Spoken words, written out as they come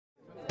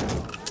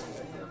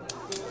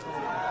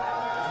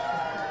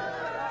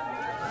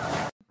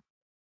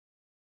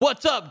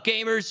What's up,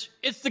 gamers?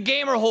 It's the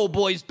Gamer Hole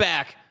Boys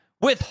back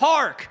with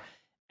Hark.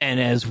 And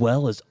as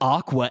well as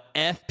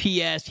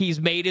AquaFPS,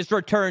 he's made his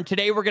return.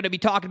 Today we're going to be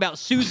talking about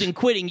Susan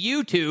quitting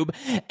YouTube,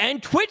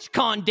 and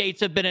TwitchCon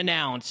dates have been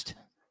announced.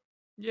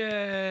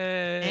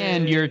 Yay!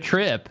 And your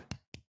trip.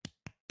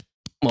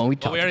 Well, we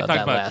talked about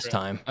that last trip.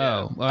 time.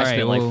 Oh, all I spent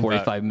right. like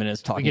 45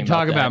 minutes talking about We can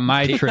talk that. about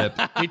my trip.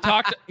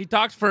 He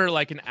talked for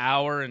like an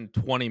hour and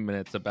 20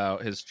 minutes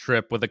about his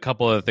trip with a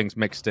couple of things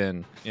mixed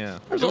in. Yeah,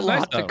 There's It a was lot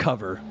nice, to though.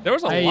 cover. There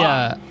was a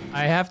lot.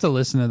 I have to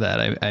listen to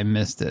that. I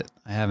missed it.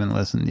 I haven't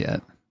listened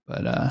yet.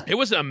 But It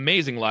was an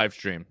amazing live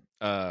stream.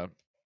 oh,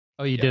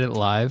 you did it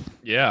live?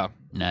 Yeah,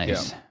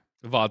 Nice.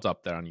 the VOD's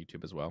up there on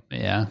YouTube as well.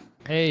 Yeah.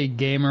 Hey,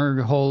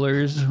 gamer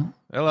holers.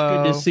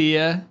 Hello. Good to see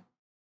ya.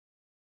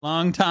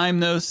 Long time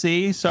no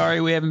see. Sorry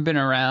we haven't been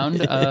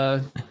around.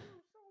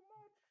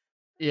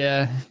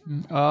 Yeah.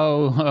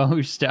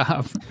 Oh,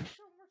 stop.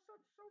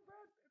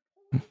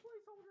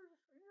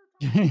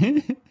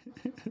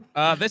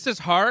 This is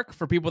Hark.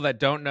 For people that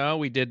don't know,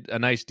 we did a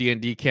nice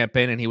D&D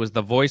campaign, and he was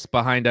the voice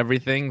behind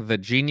everything, the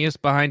genius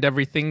behind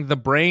everything, the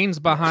brains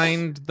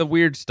behind the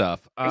weird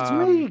stuff. It's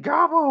me,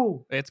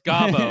 Gobbo. It's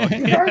Gobbo.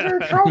 You guys are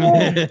in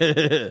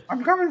trouble.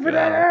 I'm coming for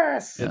that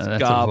ass. It's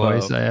That's Gobbo. a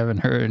voice I haven't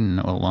heard in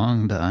a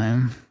long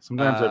time.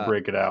 Sometimes I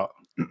break it out.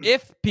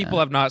 If people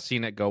have not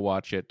seen it, go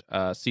watch it.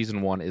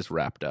 Season 1 is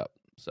wrapped up.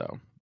 So,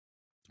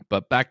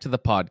 but back to the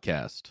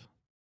podcast.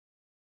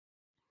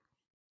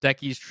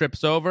 Decky's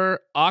trip's over.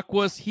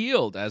 Aqua's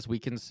healed, as we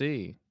can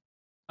see.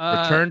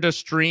 Return to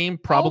stream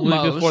probably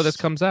almost. before this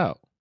comes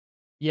out.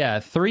 Yeah,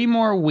 3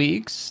 more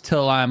weeks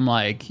till I'm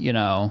like,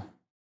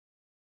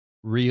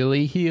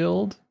 really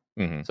healed,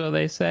 so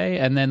they say.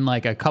 And then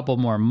like a couple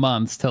more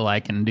months till I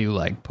can do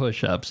like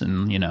push-ups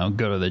and,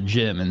 go to the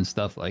gym and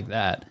stuff like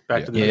that.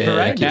 Back to the Yeah,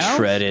 right get now?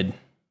 shredded.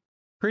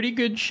 Pretty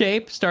good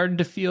shape. Started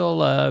to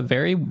feel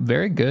very,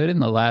 very good in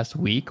the last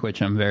week,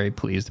 which I'm very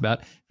pleased about.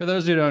 For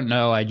those who don't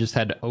know, I just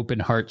had open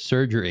heart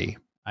surgery.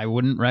 I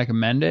wouldn't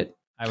recommend it.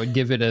 I would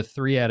give it a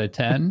 3 out of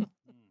 10.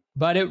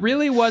 But it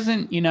really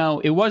wasn't,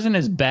 it wasn't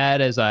as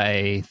bad as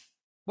the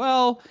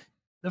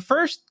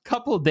first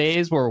couple of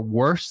days were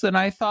worse than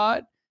I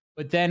thought,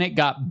 but then it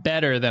got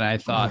better than I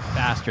thought,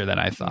 faster than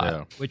I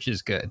thought, which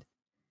is good.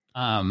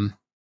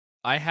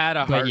 I had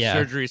a heart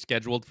surgery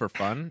scheduled for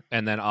fun,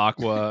 and then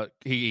Aqua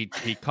he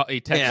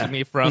texted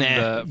me from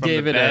the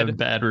gave the bed. it a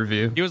bad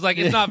review. He was like,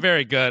 "It's not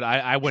very good."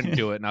 I wouldn't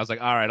do it, and I was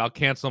like, "All right, I'll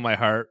cancel my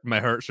heart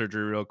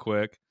surgery real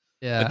quick."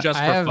 Yeah, Just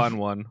for fun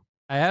one.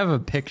 I have a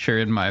picture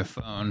in my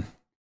phone,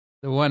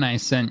 the one I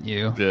sent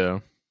you,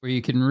 where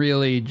you can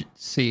really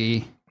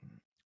see.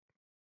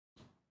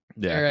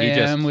 Yeah, there I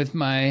am with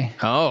my.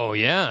 Oh,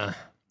 yeah.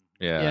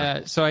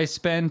 Yeah. So I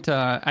spent.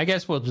 I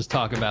guess we'll just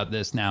talk about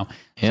this now.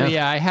 Yeah. So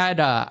I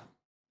had.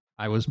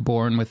 I was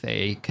born with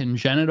a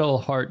congenital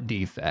heart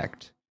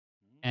defect,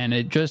 and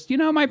it just,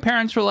 my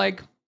parents were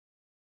like,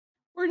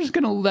 "We're just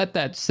gonna let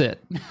that sit.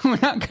 We're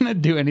not gonna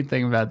do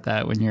anything about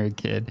that when you're a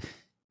kid."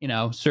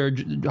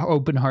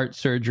 Open heart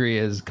surgery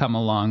has come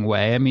a long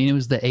way. I mean, it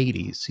was the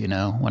 80s,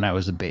 when I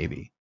was a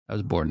baby. I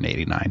was born in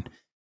 89.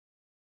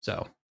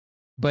 So,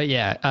 but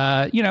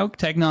yeah,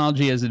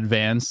 technology has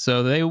advanced,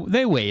 so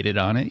they waited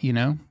on it,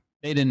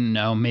 They didn't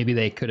know. Maybe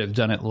they could have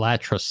done it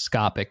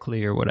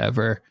laparoscopically or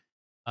whatever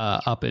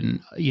up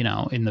in,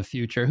 in the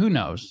future. Who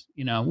knows?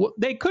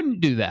 They couldn't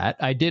do that.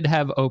 I did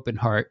have open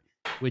heart,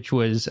 which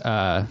was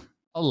a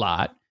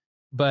lot,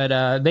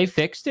 but they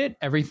fixed it.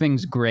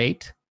 Everything's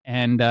great.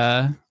 And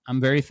I'm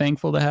very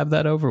thankful to have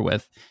that over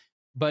with.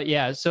 But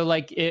yeah, so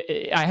like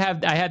I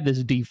had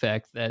this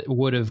defect that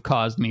would have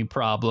caused me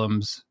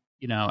problems,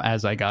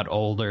 as I got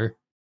older,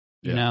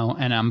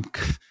 and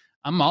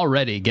I'm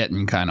already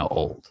getting kind of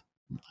old.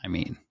 I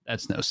mean,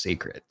 that's no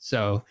secret.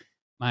 So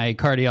my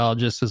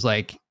cardiologist was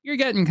like, "You're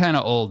getting kind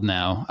of old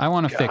now. I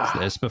want to fix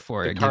this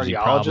before it gives you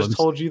problems." Cardiologist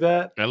told you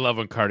that? I love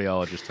when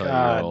cardiologists tell you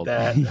you're old.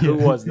 Who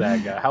was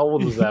that guy? How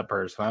old was that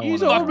person?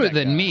 He's older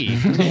than me.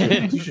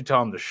 You should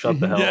tell him to shut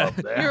the hell up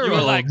there. You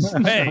were like,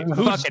 "Hey,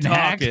 who's Fucking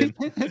hack. talking?"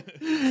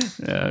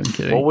 Yeah, I'm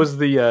kidding. What was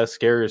the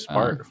scariest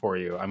part for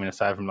you? I mean,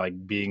 aside from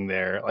like being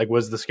there, like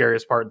was the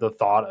scariest part the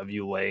thought of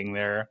you laying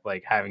there,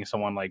 like having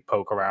someone like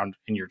poke around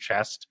in your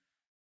chest?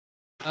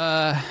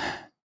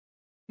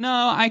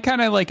 No, I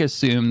kind of like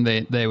assumed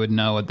they would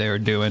know what they were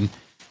doing.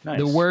 Nice.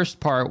 The worst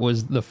part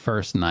was the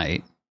first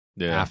night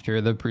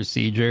after the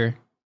procedure,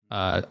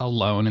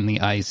 alone in the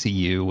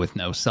ICU with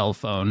no cell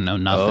phone, no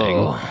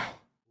nothing.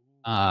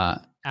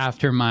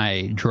 After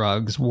my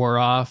drugs wore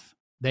off,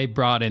 they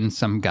brought in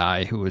some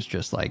guy who was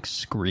just like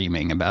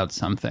screaming about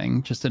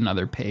something, just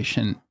another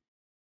patient.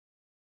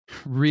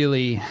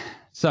 Really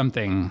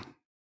something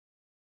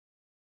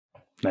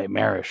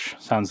Nightmarish.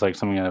 Sounds like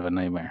something out of a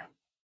nightmare.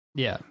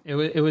 Yeah,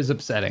 it was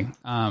upsetting.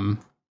 So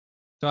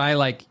I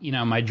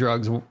my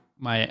drugs,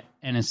 my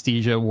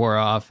anesthesia wore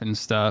off and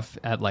stuff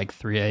at like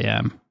 3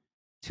 a.m.,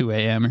 2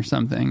 a.m. or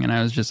something, and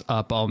I was just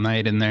up all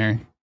night in there.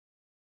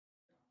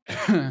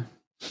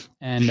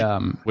 And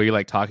were you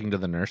like talking to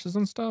the nurses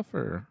and stuff,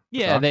 or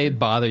yeah, they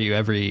bother you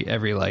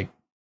every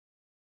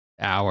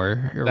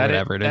hour or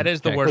whatever. That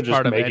is the check. worst Just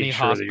part of making any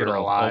sure that you're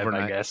hospital alive,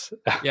 overnight. I guess.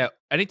 Yeah,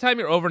 anytime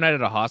you're overnight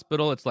at a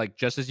hospital, it's like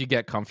just as you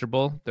get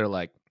comfortable, they're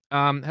like,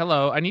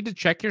 hello, I need to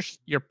check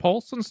your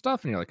pulse and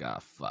stuff, and you're like, oh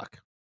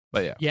fuck.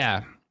 But yeah.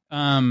 Yeah.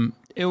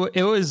 It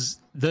was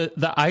the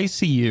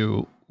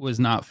ICU was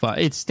not fun.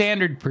 It's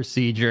standard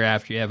procedure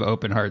after you have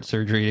open heart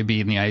surgery to be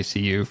in the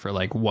ICU for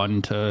like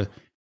 1 to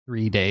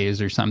 3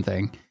 days or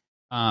something.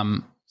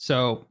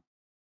 So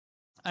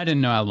I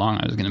didn't know how long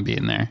I was going to be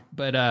in there,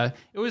 but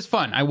it was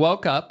fun. I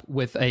woke up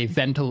with a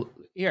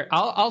Here,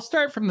 I'll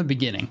start from the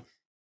beginning.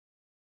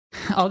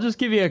 I'll just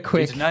give you a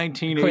quick. It's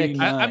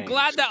 1989. I'm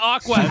glad that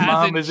Aqua My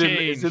hasn't mom is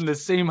changed. in the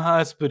same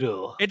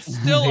hospital. It's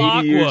still 80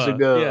 Aqua. years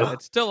ago. Yeah,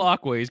 it's still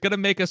Aqua. He's gonna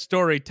make a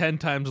story 10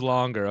 times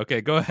longer. Okay,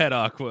 go ahead,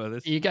 Aqua.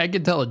 I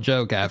could tell a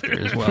joke after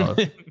as well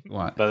if you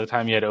want. By the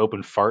time you had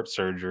open fart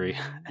surgery.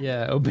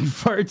 Yeah, open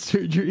fart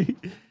surgery.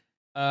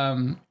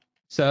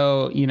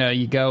 So,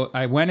 you go,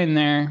 I went in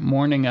there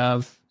morning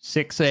of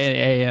 6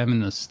 a.m. in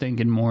the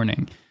stinking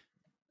morning.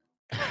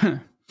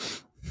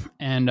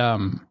 And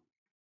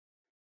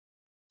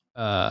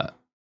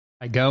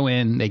I go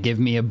in, they give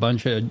me a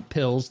bunch of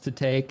pills to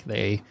take.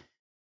 They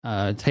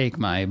take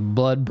my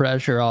blood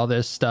pressure, all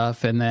this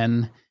stuff, and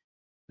then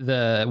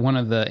one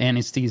of the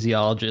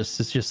anesthesiologists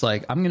is just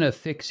like, I'm gonna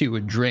fix you a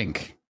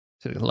drink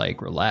to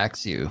like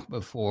relax you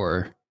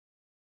before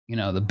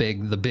the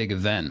big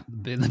event,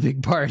 the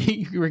big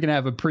party. We're gonna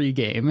have a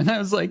pregame. And I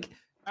was like,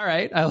 all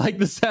right, I like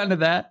the sound of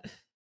that.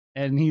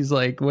 And he's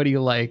like, what do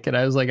you like? And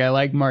I was like, I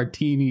like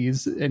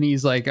martinis. And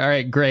he's like, all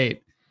right,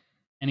 great.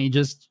 And he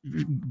just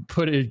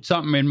put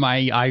something in my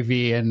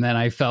IV, and then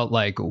I felt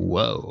like,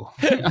 whoa.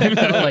 I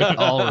felt like,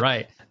 all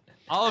right.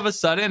 All of a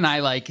sudden, I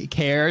like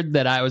cared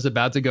that I was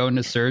about to go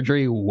into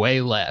surgery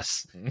way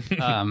less.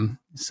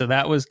 So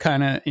that was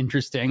kind of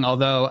interesting,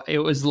 although it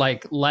was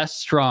like less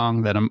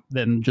strong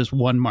than just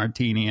one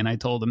martini. And I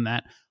told him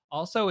that.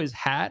 Also, his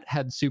hat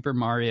had Super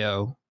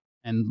Mario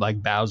and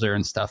like Bowser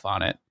and stuff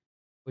on it,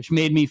 which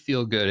made me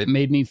feel good. It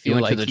made me feel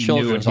like he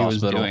knew what he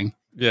was doing.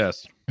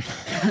 Yes.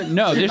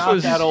 No, this not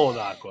was that old,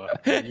 Aqua.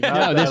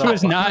 No, this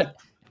was not.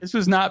 This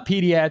was not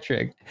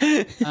pediatric.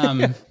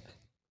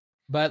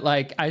 But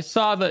like I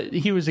saw that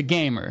he was a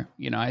gamer.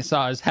 I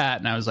saw his hat,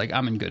 and I was like,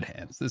 I'm in good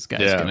hands. This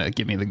guy's gonna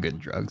give me the good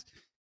drugs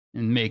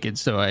and make it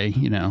so I,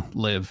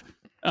 live.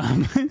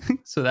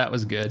 So that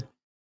was good.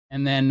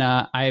 And then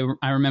I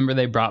remember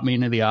they brought me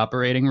into the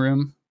operating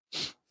room,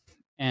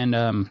 and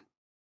there's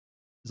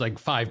like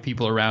 5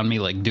 people around me,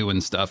 like doing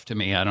stuff to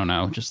me. I don't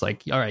know, just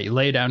like, all right, you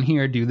lay down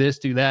here, do this,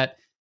 do that,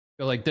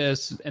 go like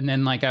this. And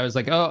then like I was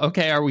like, oh,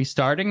 okay, are we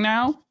starting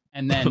now?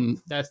 And then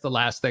that's the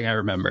last thing I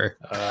remember.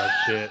 Oh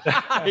shit!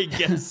 I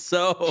guess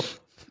so.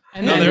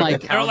 And then they're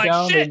like,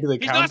 like, shit, into the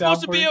he's not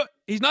supposed to countdown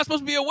be. He's not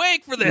supposed to be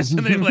awake for this.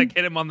 And they like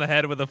hit him on the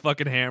head with a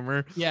fucking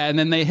hammer. yeah, and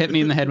then they hit me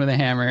in the head with a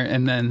hammer,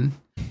 and then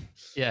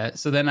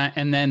so then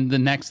the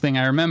next thing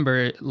I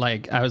remember,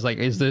 like I was like,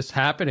 is this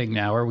happening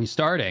now? Are we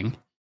starting?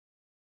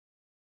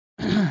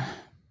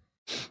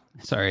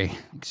 Sorry,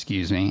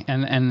 excuse me.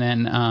 And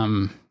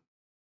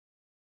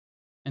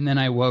then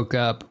I woke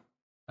up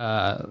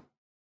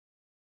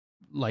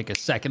like a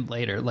second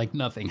later, like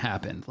nothing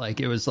happened. Like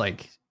it was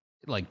like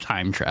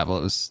time travel.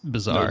 It was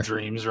bizarre. No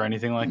dreams or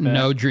anything like that.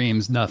 No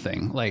dreams,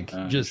 nothing. Like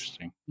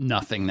just Interesting.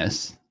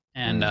 nothingness.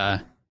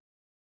 And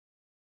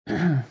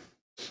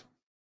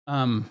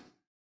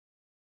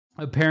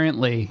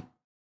apparently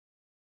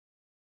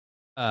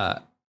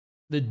the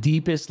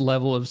deepest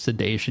level of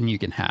sedation you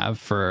can have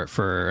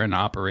for an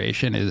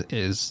operation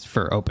is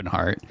for open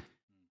heart.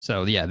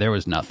 So yeah, there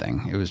was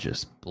nothing. It was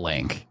just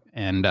blank.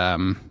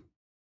 And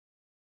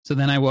so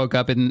then I woke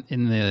up in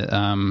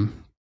the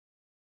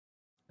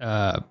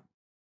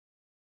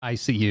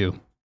ICU,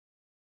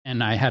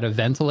 and I had a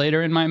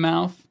ventilator in my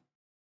mouth,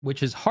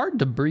 which is hard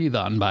to breathe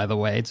on, by the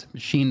way. It's a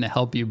machine to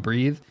help you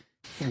breathe.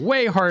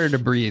 Way harder to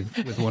breathe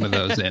with one of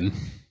those in.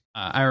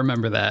 I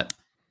remember that.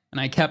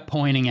 And I kept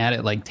pointing at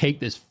it like, take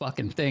this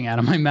fucking thing out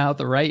of my mouth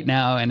right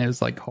now. And it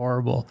was like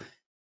horrible.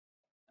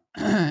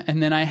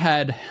 And then I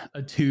had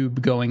a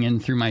tube going in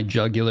through my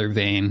jugular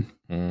vein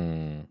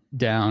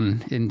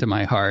down into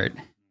my heart.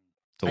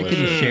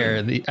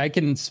 I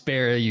can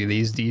spare you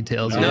these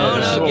details.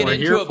 No, get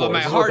into it, but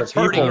my heart's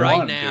hurting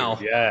right now.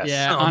 Yes.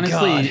 Yeah, Oh,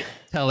 honestly, God.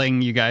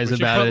 telling you guys We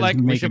should about put it like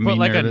is we should making put me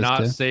like a nervous not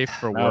to- safe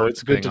for work. No,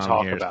 it's good thing to on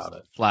talk here. about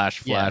it.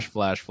 Flash. Yeah. It's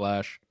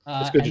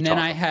good to And then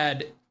talk I about.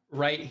 had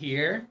right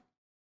here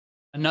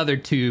another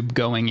tube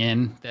going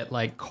in that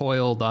like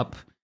coiled up.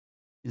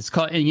 It's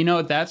called, and you know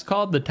what that's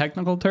called? The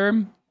technical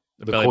term?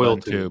 The The belly coil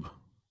button tube.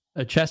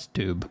 A chest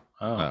tube.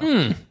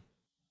 Oh.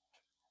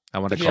 I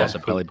want to call Yeah. it the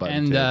belly button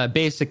And tube.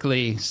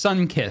 Basically,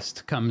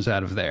 sun-kissed comes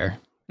out of there.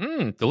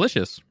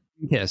 Delicious.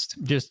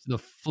 Kissed. Just the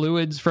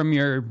fluids from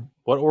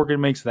What organ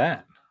makes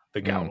that?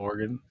 The gout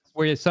organ.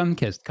 where your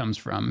sun-kissed comes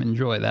from.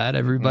 Enjoy that,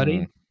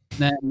 everybody.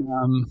 Then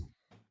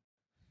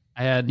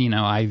I had,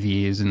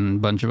 IVs and a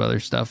bunch of other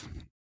stuff.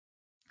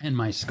 And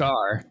my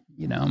scar,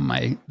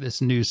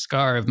 this new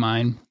scar of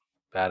mine.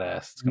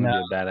 Badass. It's gonna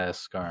be a badass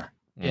scar.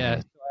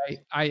 Yeah.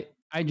 So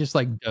I just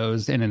like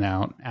dozed in and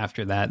out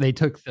after that. They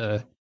took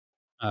the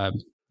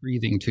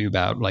breathing tube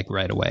out like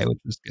right away, which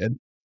was good.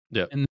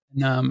 Yeah. And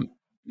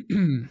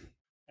then,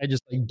 I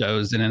just like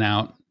dozed in and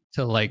out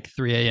till like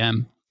 3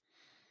 a.m.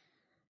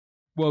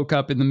 Woke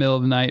up in the middle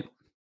of the night.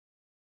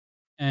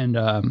 And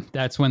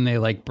that's when they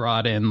like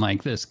brought in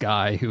like this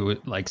guy who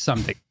like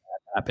something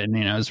happened.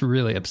 You know, it was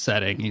really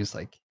upsetting. He's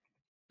like,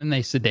 and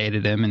they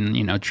sedated him and,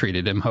 you know,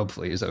 treated him.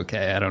 Hopefully he's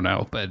okay. I don't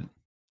know. But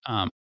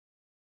I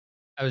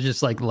was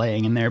just like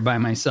laying in there by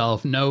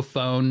myself. No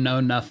phone, no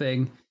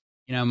nothing.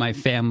 You know, my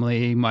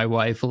family, my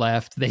wife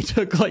left. They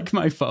took like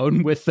my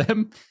phone with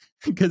them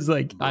because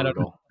like, I don't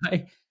know.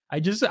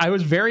 I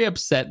was very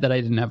upset that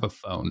I didn't have a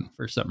phone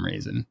for some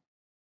reason.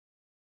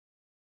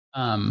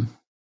 So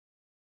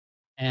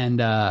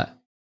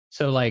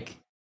like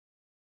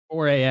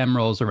 4 a.m.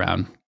 rolls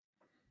around.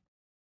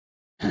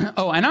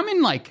 Oh, and I'm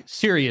in like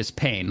serious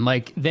pain.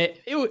 Like they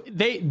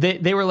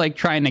were like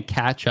trying to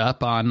catch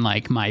up on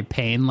like my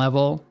pain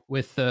level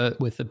with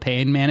the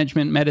pain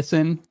management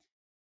medicine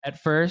at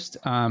first.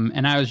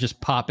 And I was just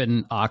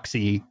popping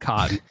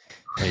Oxycontin.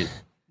 Right?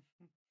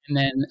 And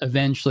then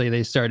eventually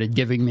they started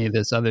giving me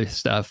this other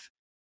stuff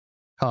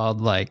called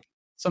like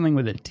something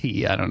with a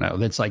T, I don't know,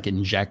 that's like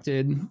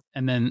injected.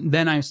 And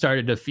then I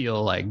started to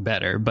feel like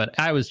better, but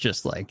I was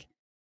just like,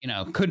 you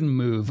know, couldn't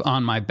move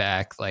on my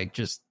back, like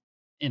just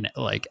in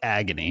like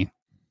agony.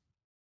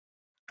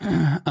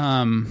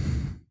 And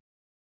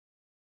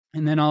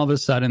then all of a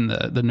sudden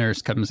the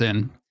nurse comes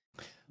in.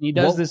 He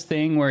does this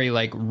thing where he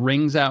like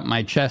wrings out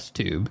my chest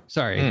tube.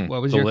 Sorry,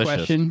 what was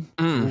delicious. your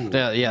question?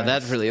 Yeah,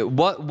 that's really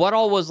what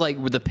all was like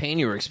with the pain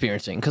you were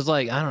experiencing? Because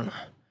like I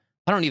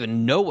don't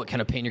even know what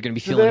kind of pain you're going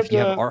to be feeling if you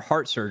have our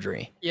heart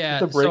surgery. Yeah,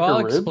 so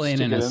I'll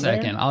explain in a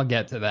second. I'll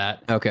get to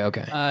that.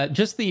 Okay.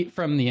 Just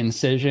from the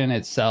incision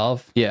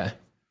itself. Yeah.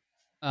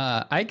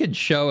 I could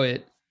show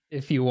it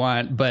if you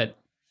want, but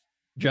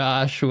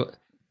Josh,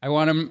 I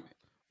want him.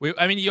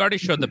 I mean, you already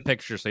showed the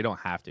picture, so you don't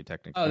have to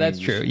technically. Oh, that's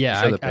true.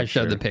 Yeah, I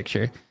showed the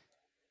picture.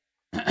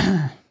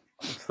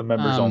 It's the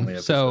members only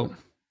episode.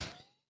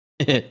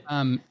 So,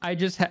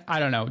 I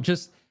don't know,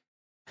 just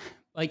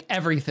like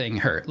everything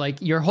hurt.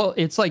 Like your whole,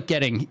 it's like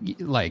getting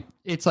like,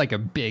 it's like a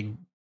big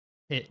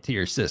hit to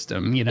your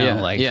system, you know,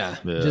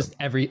 just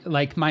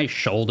like my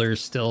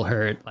shoulders still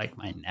hurt, like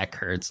my neck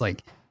hurts,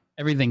 like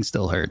everything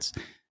still hurts.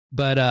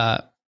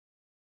 But,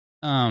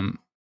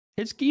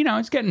 it's, you know,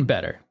 it's getting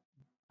better.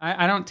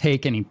 I don't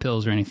take any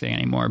pills or anything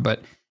anymore,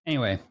 but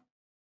anyway,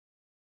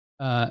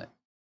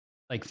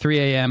 like 3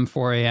 a.m.,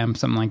 4 a.m.,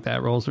 something like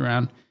that rolls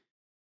around.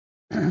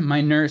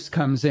 My nurse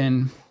comes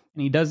in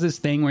and he does this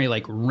thing where he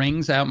like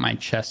wrings out my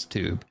chest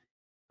tube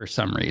for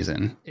some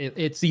reason.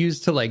 It's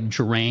used to like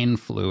drain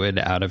fluid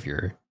out of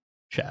your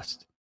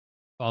chest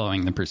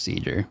following the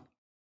procedure.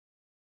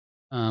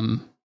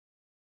 And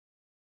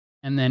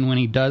then when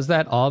he does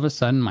that, all of a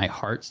sudden my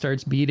heart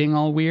starts beating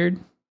all weird.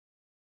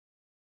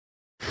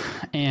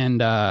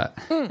 And yeah,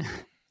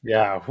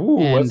 that's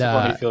a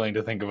funny feeling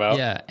to think about.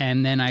 Yeah,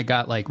 and then I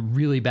got like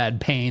really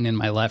bad pain in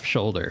my left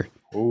shoulder.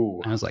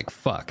 Ooh, I was like,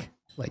 "Fuck!"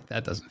 Like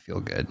that doesn't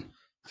feel good.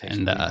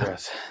 And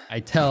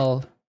I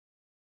tell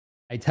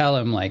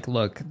him like,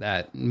 "Look,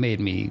 that made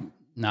me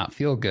not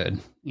feel good,"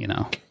 you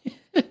know.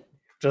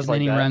 Just and like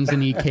then he that. runs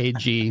an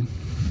EKG.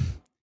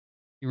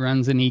 He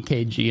runs an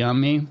EKG on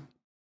me,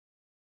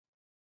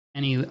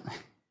 and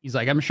he's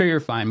like, "I'm sure you're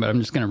fine, but I'm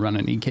just gonna run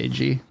an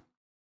EKG."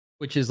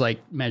 Which is like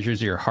measures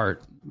your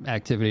heart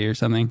activity or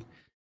something.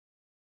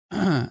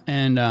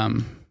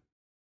 And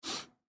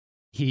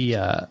he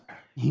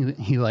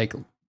like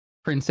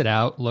prints it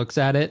out, looks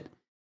at it,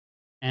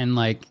 and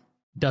like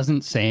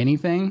doesn't say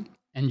anything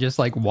and just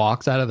like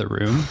walks out of the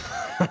room.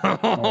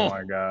 Oh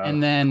my god.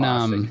 And then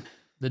Classic.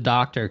 the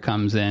doctor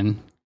comes in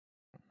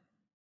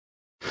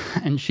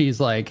and she's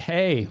like,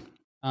 "Hey,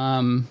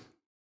 and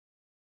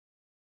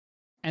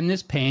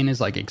this pain is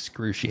like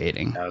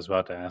excruciating." I was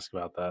about to ask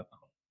about that.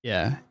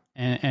 Yeah.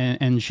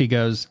 And she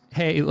goes,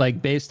 "Hey,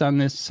 like based on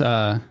this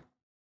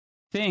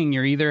thing,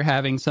 you're either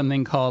having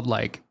something called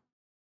like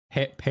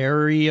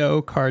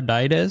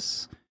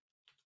pericarditis,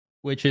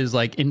 which is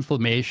like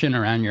inflammation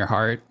around your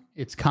heart.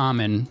 It's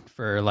common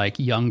for like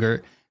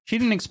younger." She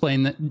didn't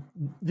explain that.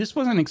 This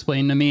wasn't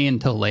explained to me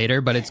until later,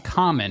 but it's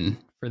common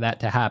for that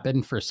to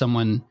happen for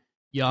someone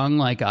young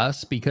like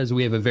us because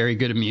we have a very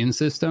good immune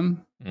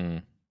system.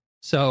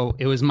 So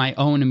it was my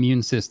own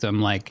immune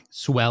system like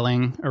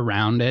swelling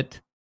around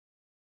it.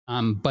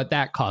 But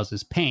that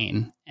causes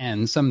pain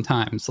and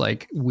sometimes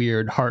like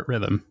weird heart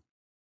rhythm.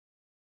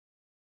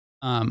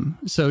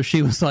 So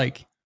she was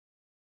like,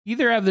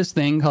 "Either have this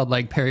thing called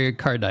like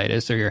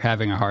pericarditis or you're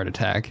having a heart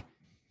attack."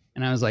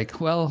 And I was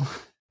like, "Well,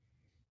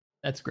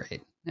 that's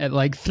great." At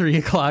like 3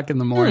 o'clock in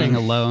the morning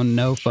alone,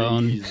 no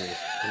phone,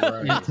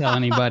 can't tell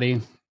anybody.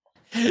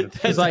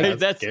 That's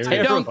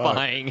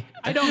terrifying.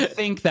 I don't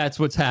think that's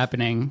what's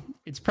happening.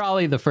 It's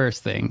probably the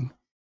first thing,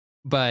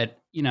 but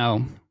you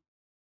know,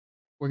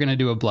 we're going to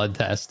do a blood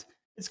test.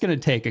 It's going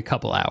to take a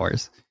couple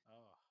hours.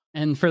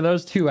 And for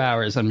those 2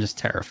 hours, I'm just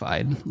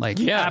terrified. Like,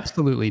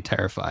 absolutely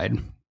terrified.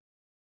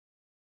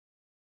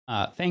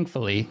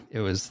 Thankfully, it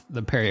was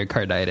the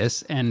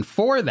pericarditis. And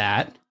for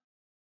that,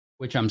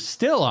 which I'm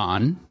still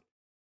on,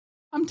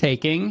 I'm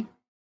taking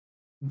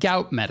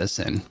gout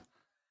medicine,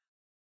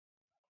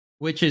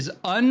 which is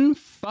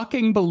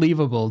unfucking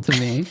believable to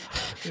me.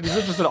 It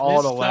was just an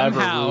all This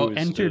elaborate somehow ruse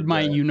entered to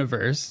my the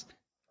universe.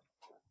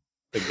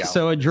 gout.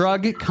 So a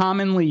drug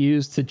commonly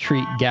used to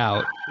treat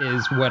gout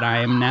is what I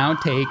am now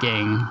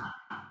taking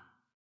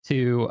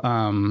to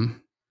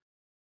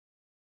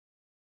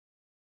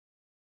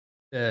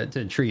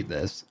treat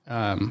this,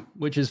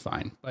 which is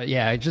fine. But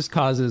yeah, it just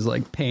causes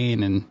like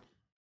pain and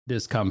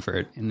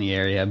discomfort in the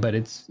area. But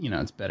it's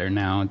it's better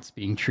now. It's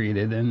being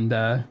treated,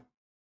 and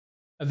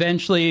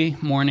eventually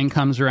morning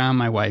comes around.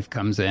 My wife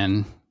comes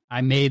in.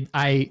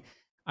 I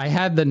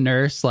had the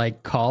nurse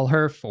like call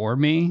her for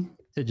me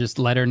to just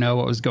let her know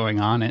what was going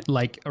on at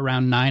like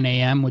around 9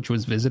 a.m., which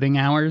was visiting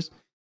hours.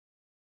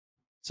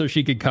 So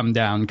she could come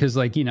down because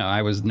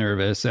I was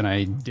nervous and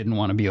I didn't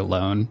want to be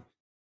alone.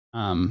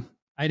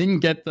 I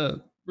didn't get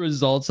the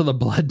results of the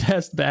blood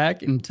test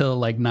back until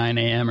like 9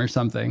 a.m. or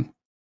something.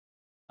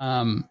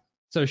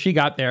 So she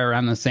got there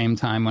around the same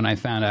time when I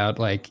found out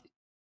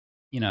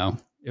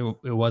it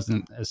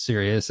wasn't as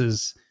serious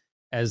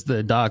as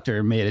the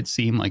doctor made it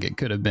seem like it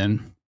could have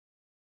been.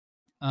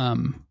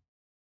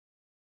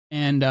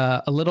 And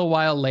a little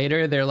while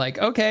later, they're like,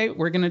 okay,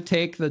 we're going to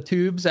take the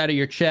tubes out of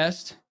your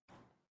chest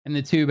and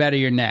the tube out of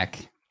your neck.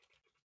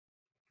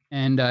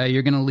 And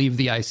you're going to leave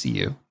the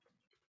ICU.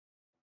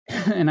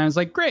 And I was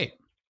like, great.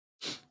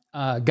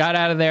 Got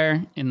out of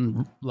there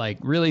in like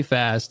really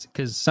fast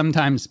because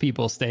sometimes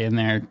people stay in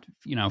there,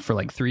 for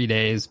like 3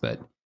 days. But,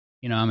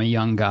 I'm a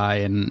young guy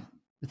and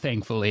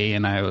thankfully,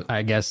 and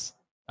I guess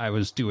I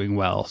was doing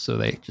well. So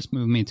they just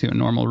moved me to a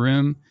normal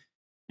room.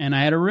 And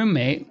I had a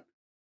roommate.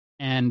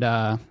 And,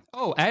 I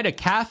had a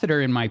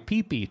catheter in my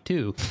pee-pee,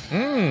 too. So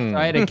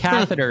I had a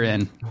catheter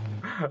in.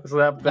 So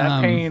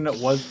that pain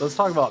was... Let's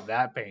talk about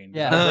that pain.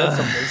 Yeah. I read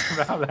some things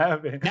about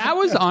that pain. That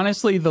was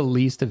honestly the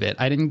least of it.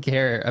 I didn't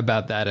care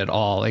about that at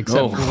all,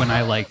 except for when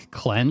I, like,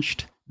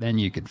 clenched. Then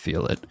you could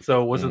feel it.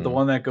 So was it the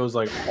one that goes,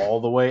 like,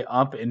 all the way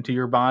up into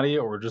your body,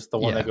 or just the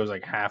one Yeah. that goes,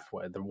 like,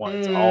 halfway? The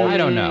one that's all... I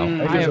don't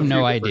know. I have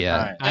no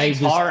idea. Thanks,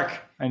 Hark.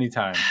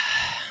 Anytime.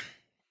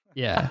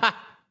 Yeah.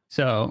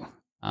 So...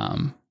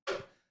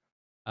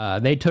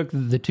 they took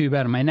the tube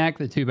out of my neck,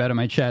 the tube out of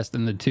my chest,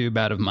 and the tube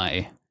out of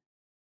my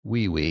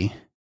wee-wee.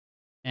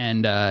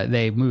 And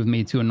they moved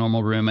me to a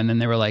normal room. And then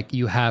they were like,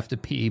 you have to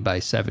pee by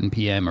 7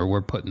 p.m. or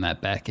we're putting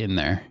that back in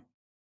there.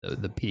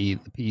 The pee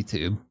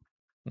tube.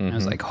 Mm-hmm. And I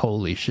was like,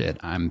 holy shit,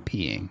 I'm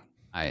peeing.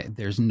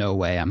 There's no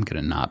way I'm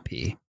going to not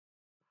pee.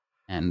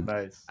 And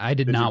nice. I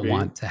did not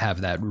want to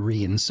have that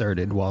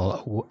reinserted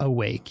while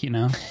awake,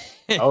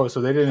 Oh,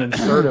 so they didn't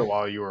insert it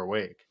while you were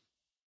awake.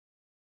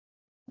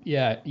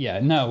 Yeah.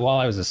 No, while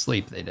I was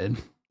asleep, they did.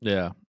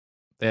 Yeah.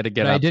 They had to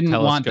get but out I didn't the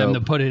want them to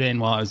telescope. put it in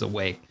while I was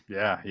awake.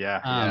 Yeah.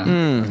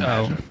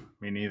 So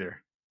Me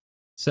neither.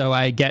 So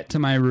I get to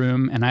my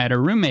room, and I had a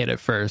roommate at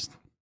first,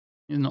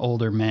 an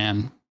older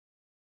man.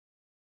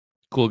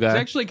 Cool guy. It's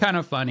actually kind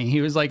of funny.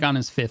 He was like on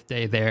his 5th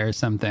day there or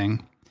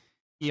something.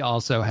 He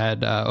also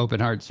had open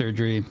heart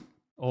surgery.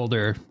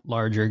 Older,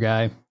 larger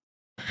guy.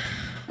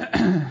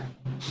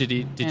 Did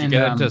you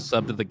get him to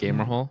sub to the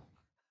gamer hole?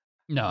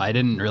 No, I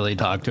didn't really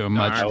talk to him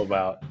much. How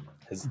about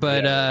his,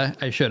 but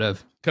I should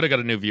have. Could have got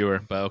a new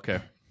viewer, but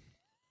okay.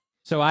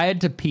 So I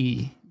had to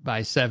pee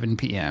by 7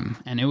 p.m.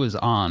 and it was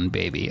on,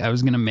 baby. I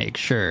was going to make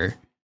sure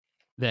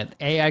that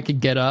A, I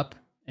could get up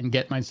and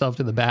get myself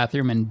to the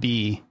bathroom, and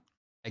B,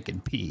 I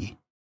could pee.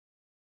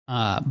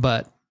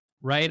 But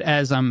right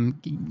as I'm,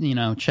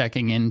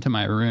 checking into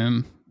my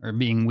room or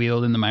being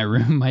wheeled into my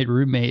room, my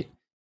roommate,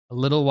 a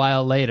little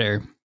while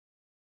later,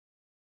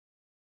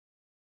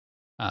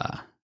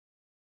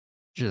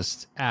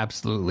 just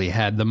absolutely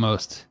had the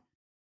most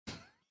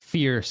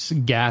fierce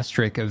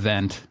gastric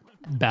event,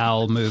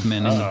 bowel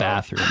movement in the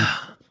bathroom.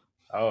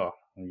 Oh,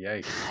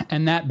 yikes.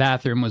 And that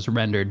bathroom was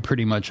rendered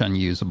pretty much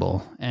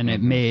unusable. And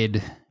it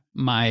made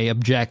my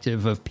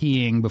objective of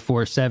peeing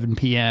before 7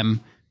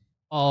 p.m.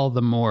 all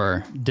the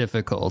more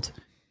difficult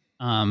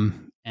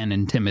and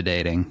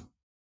intimidating.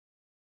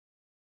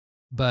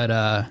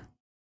 But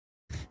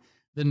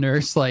the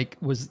nurse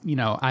was,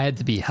 I had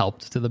to be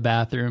helped to the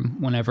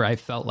bathroom whenever I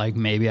felt like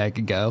maybe I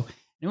could go.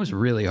 It was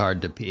really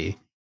hard to pee.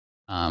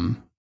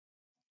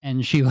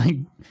 And she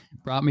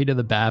brought me to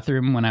the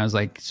bathroom when I was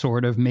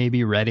sort of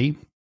maybe ready.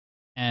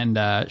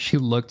 And she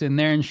looked in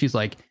there and she's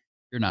like,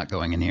 "You're not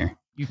going in here.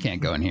 You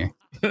can't go in here."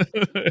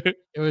 It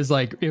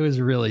was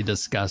really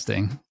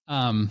disgusting.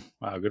 Wow,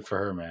 good for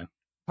her, man.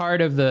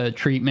 Part of the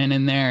treatment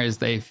in there is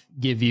they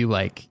give you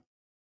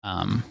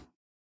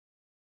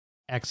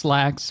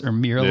X-Lax or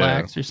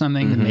Miralax or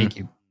something to make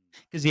you,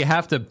 because you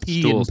have to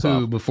pee and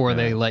poo before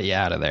they let you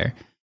out of there.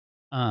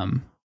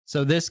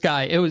 So this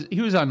guy,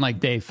 he was on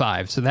day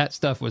 5, so that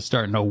stuff was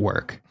starting to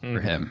work for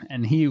him,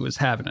 and he was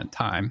having a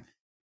time.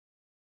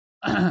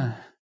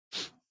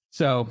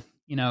 So,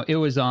 it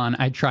was on.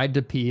 I tried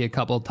to pee a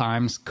couple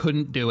times,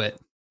 couldn't do it.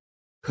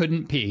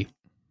 Couldn't pee.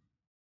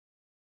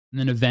 And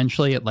then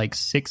eventually at like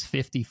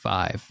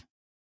 6:55,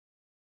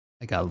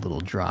 I got a little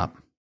drop.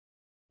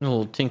 A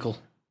little tinkle.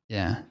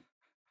 Yeah.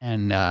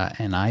 And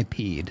I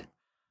peed.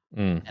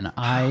 Mm. And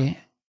I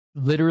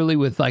literally,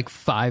 with like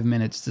 5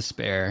 minutes to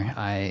spare,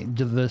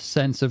 the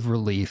sense of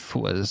relief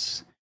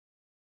was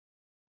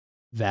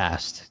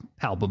vast,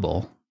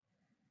 palpable.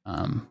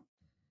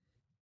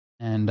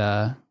 And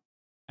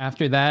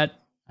after that,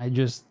 I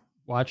just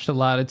watched a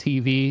lot of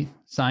TV,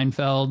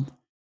 Seinfeld,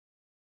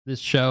 this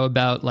show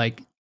about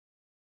like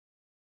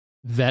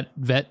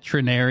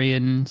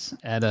veterinarians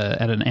at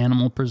an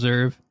animal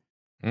preserve.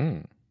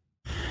 Mm.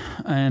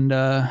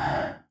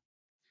 And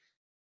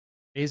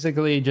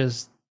basically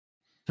just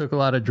took a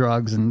lot of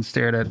drugs and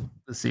stared at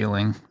the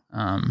ceiling.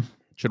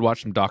 Should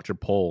watch some Dr.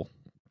 Pol.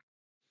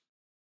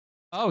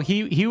 Oh,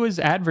 he was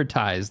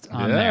advertised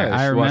on Yeah, there. you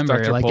I should watch remember,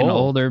 Dr. like an Pol.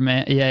 older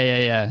man.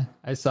 Yeah.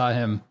 I saw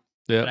him.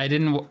 Yeah.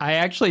 But I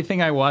actually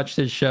think I watched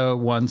his show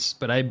once,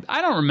 but I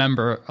don't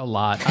remember a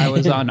lot. I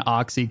was on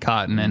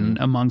Oxycontin and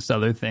amongst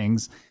other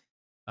things,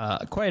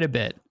 quite a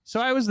bit. So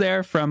I was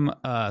there from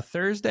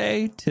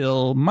Thursday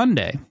till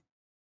Monday.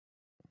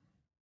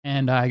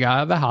 And I got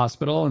out of the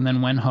hospital and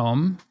then went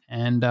home.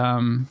 And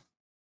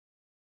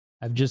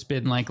I've just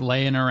been like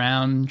laying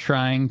around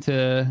trying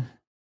to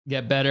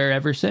get better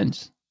ever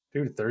since.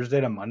 Dude, Thursday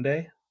to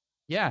Monday?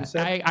 Yeah, You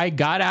said? I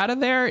got out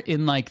of there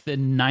in like the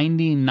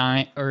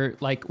 99 or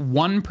like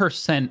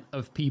 1%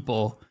 of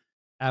people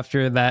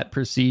after that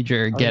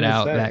procedure was get gonna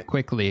out say, that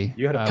quickly.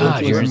 You had a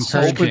God, which you're was in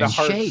such open good encouraging.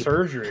 heart shape.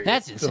 surgery.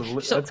 That's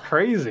insane. So- That's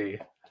crazy.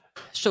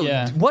 So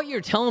Yeah. what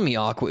you're telling me,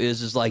 Aqua,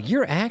 is like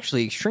you're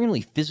actually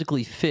extremely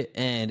physically fit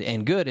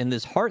and good, and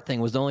this heart thing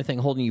was the only thing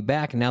holding you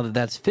back. And now that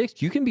that's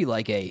fixed, you can be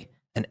like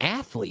an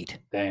athlete.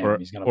 Damn, Or-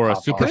 he's gonna or a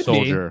pop super off. Could be,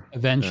 soldier.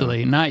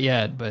 eventually. Not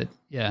yet, but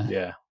yeah.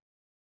 Yeah.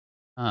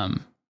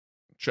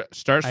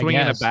 Start I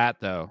swinging a guess. bat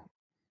though.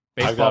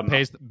 I've got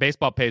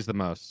Baseball pays the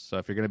most. So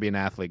if you're going to be an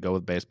athlete, go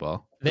with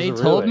baseball. They Is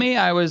it told really? me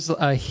I was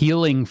a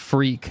healing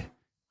freak.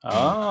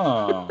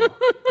 Oh.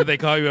 Did they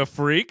call you a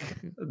freak?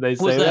 They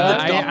say Was that?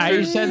 that the I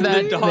doctor- said that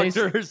the they-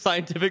 doctor's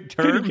scientific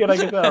term? Can I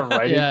get that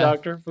writing, Yeah.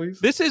 doctor, please?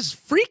 This is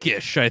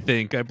freakish, I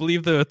think. I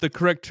believe the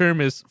correct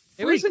term is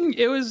freak.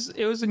 It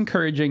was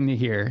encouraging to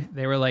hear.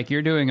 They were like,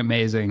 "You're doing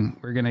amazing.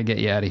 We're gonna get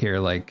you out of here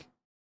like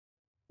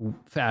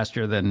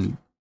faster than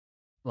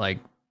like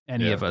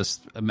any Yeah. of us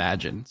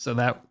imagined." So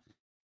that,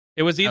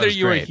 It was either was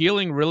you were great.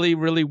 healing really,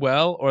 really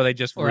well, or they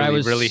just or really, I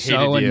was really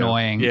so hated you.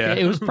 annoying. Yeah.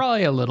 It was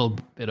probably a little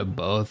bit of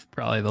both,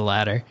 probably the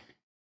latter.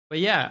 But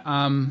yeah,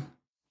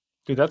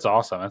 Dude, that's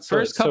awesome. That's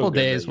first it's so couple good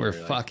that days were you're,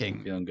 like,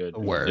 fucking feeling good. the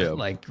worst, Yeah.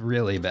 like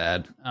really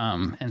bad,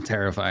 and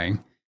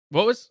terrifying.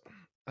 What was?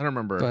 I don't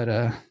remember. But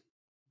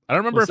I don't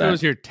remember what's if it that?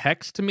 was your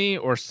text to me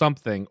or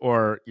something,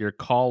 or your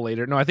call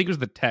later. No, I think it was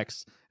the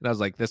text, and I was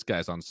like, "This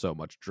guy's on so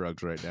much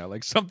drugs right now."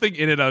 Like something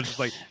in it, I was just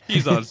like,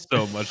 "He's on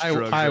so much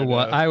drugs."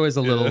 I was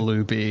a little Yeah.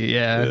 loopy,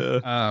 yeah.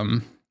 Yeah.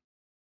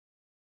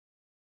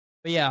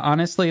 But yeah,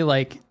 honestly,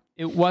 like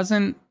it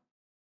wasn't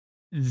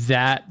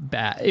that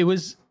bad. It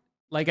was,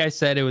 like I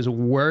said, it was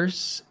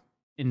worse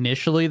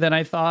initially than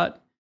I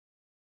thought,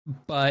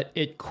 but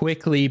it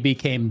quickly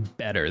became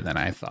better than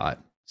I thought.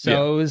 So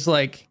Yeah. it was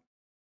like,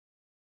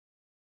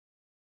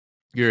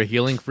 You're a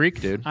healing freak,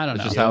 dude. I don't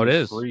It's know. just how it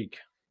is. Freak.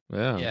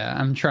 Yeah. yeah,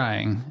 I'm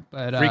trying,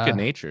 but Freak of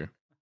nature.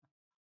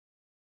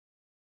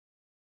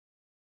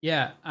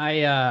 yeah,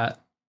 I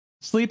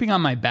sleeping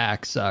on my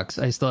back sucks.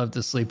 I still have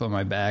to sleep on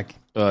my back.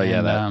 Oh yeah,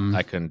 And, that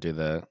I couldn't do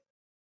that.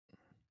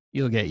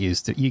 You'll get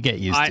used to. You get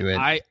used to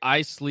it.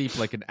 I sleep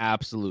like an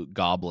absolute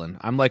goblin.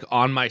 I'm like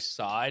on my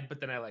side,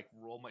 but then I like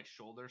roll my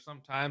shoulders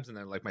sometimes, and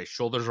then like my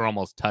shoulders are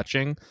almost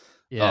touching.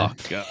 yeah. Oh,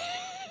 God.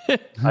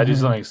 I do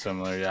something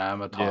similar. Yeah,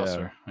 I'm a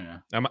tosser. Yeah.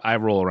 I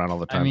roll around all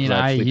the time. I mean, 'cause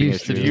have I sleeping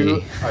used to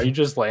issues. be. Are you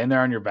just laying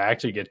there on your back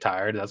till you get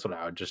tired? That's what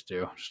I would just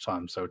do. Just till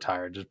I'm so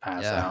tired, just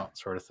pass Yeah. out,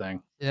 sort of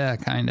thing. Yeah,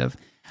 kind of.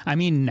 I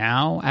mean,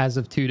 now as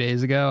of 2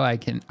 days ago, I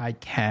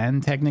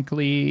can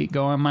technically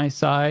go on my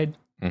side,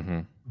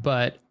 Mhm.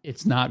 but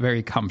it's not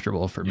very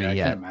comfortable for me Yeah, I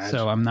yet. can imagine.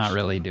 So I'm not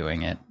really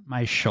doing it.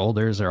 My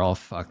shoulders are all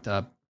fucked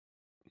up.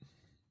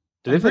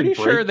 Did I'm they, like, pretty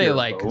sure break they your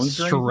like bones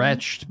or anything?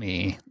 stretched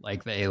me.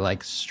 Like they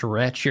like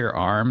stretch your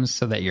arms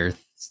so that your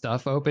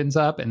stuff opens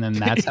up, and then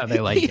that's how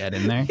they like get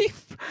in there.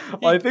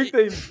 Well, I think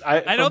they.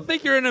 I don't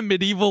think you're in a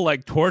medieval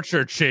like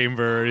torture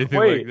chamber or anything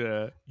Wait. like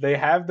that. they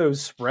have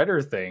those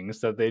spreader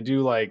things that they do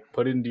like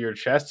put into your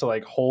chest to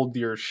like hold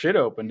your shit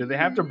open. Do they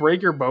have to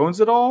break your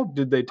bones at all?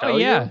 Did they tell Oh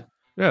yeah,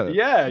 Yeah. you?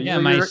 Yeah, yeah.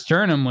 so My you're-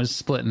 sternum was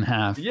split in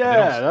half.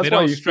 yeah. That's they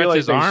why don't you stretch feel like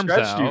his they arms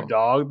stretched you, out.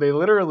 dog. They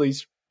literally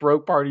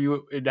broke part of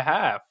you in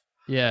half.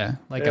 Yeah,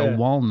 like Yeah. a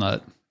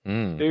walnut.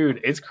 Mm.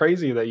 Dude, it's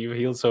crazy that you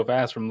healed so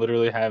fast from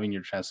literally having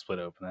your chest split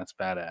open. That's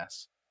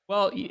badass.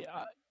 Well,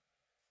 yeah.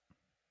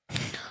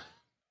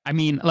 I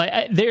mean,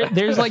 like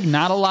there's like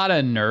not a lot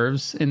of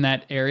nerves in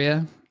that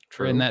area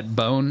or in that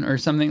bone or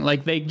something.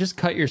 Like they just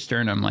cut your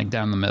sternum like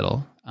down the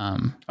middle.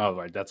 Oh,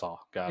 right. That's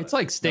all. Got It's it.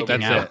 like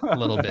sticking That's out a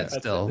little bit That's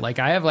still. it. Like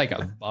I have like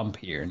a bump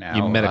here now.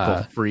 You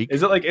medical freak.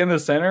 Is it like in the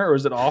center or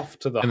is it off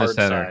to the In the heart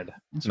center. side?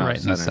 It's No,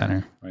 right in the center.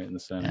 center. Right in the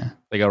center. Yeah.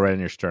 They go right in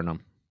your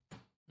sternum.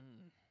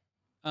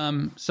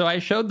 So I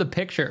showed the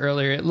picture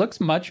earlier. It looks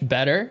much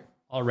better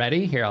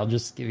already. Here, I'll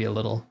just give you a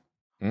little.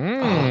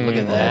 look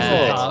at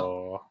that.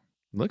 Oh,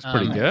 Looks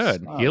pretty Nice.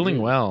 good. Oh, Healing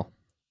dude. well.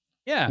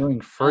 Yeah.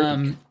 feeling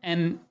freak.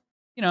 And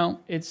you know,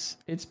 it's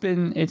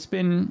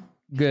been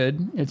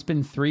good. It's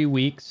been 3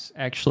 weeks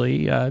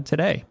actually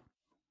today.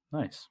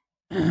 Nice.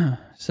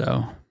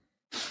 So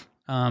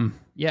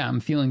yeah, I'm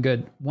feeling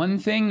good. One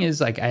thing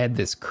is like I had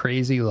this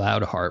crazy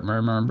loud heart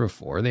murmur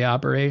before the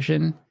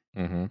operation,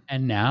 Mm-hmm.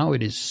 and now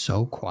it is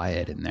so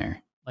quiet in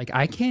there. Like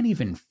I can't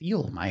even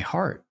feel my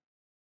heart.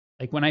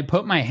 Like when I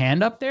put my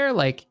hand up there,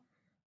 like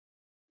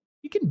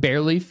you can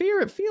barely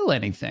feel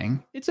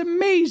anything. It's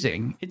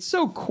amazing. It's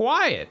so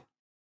quiet.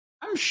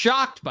 I'm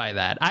shocked by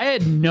that. I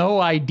had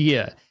no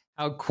idea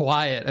how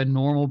quiet a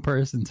normal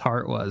person's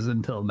heart was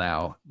until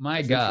now. My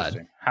That's God.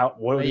 interesting.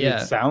 What But did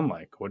yeah. it sound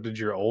like? What did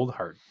your old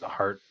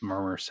heart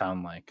murmur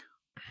sound like?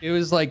 It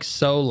was like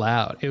so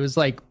loud. It was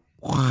like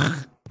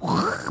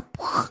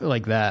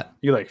like that.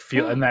 You like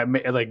feel, and that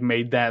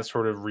made that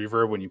sort of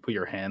reverb when you put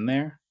your hand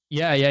there.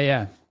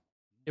 Yeah.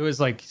 It was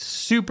like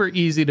super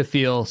easy to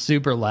feel,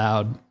 super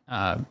loud.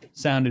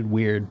 Sounded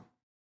weird.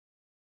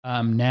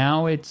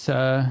 Now it's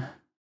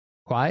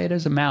quiet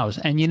as a mouse.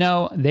 And you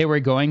know, they were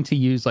going to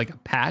use like a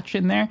patch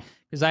in there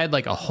because I had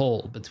like a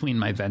hole between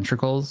my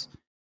ventricles.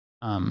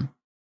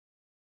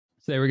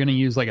 So they were going to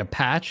use like a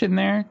patch in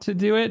there to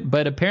do it,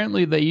 but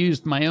apparently they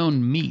used my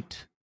own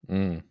meat.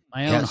 Mm.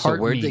 My own Yeah, so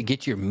heart where'd meat. they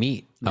get your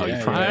meat? Oh, you I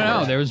don't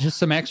know. There was just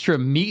some extra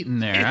meat in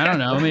there. I don't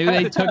know. Maybe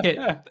they took it.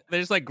 They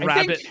just like I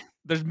grabbed think- it.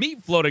 There's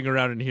meat floating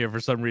around in here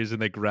for some reason.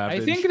 They grabbed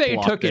it. I think and they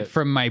plopped took it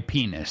from my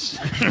penis.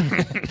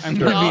 I'm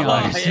Sure. gonna be Oh,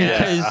 honest yeah.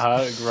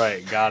 because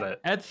Right, got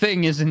it. that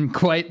thing isn't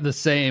quite the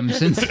same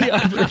since the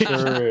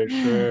operation.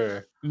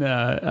 Sure.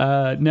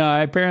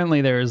 No.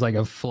 Apparently there was like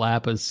a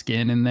flap of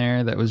skin in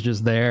there that was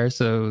just there,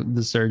 so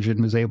the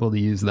surgeon was able to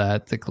use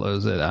that to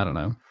close it. I don't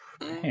know.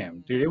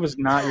 Damn, dude, it was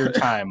not your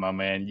time, my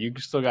man. You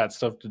still got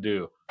stuff to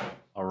do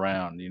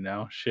around, you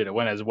know? Shit, it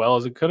went as well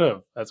as it could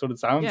have. That's what it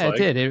sounds Yeah, like.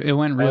 it did. It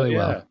went really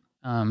Hell yeah. well.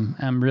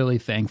 I'm really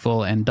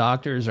thankful, and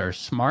doctors are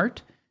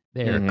smart.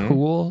 They're Mhm.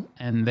 cool,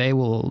 and they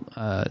will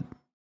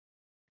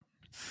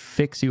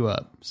fix you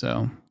up.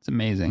 So it's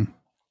amazing.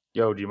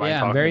 Yo, do you mind Yeah,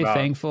 talking I'm very about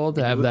thankful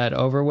to have that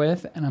over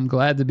with, and I'm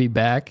glad to be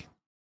back.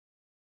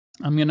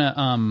 I'm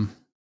gonna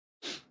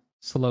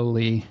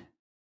slowly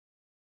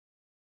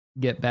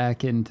get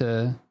back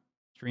into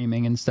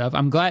streaming and stuff.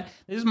 I'm glad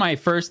this is my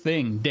first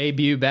thing,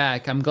 debut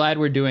back. I'm glad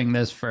we're doing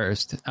this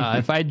first.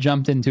 If I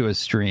jumped into a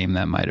stream,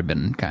 that might have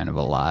been kind of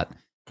a lot.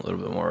 A little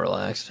bit more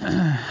relaxed.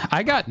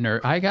 I got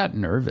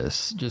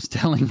nervous just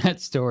telling that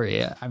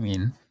story. I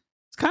mean,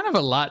 it's kind of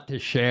a lot to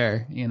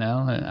share, you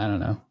know. I don't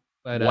know,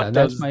 but What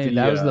that was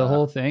does the, the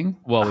whole thing.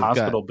 Well, the we've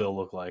hospital bill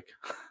look like?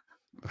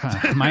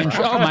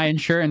 My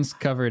insurance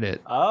covered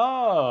it.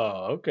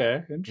 Oh,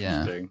 okay.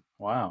 Interesting.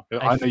 Wow.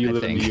 I know you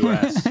live in the think.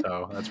 US,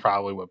 so that's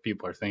probably what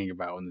people are thinking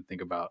about when they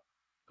think about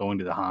going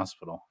to the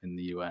hospital in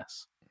the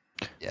US.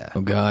 Yeah.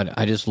 Oh God,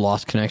 I just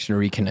lost connection.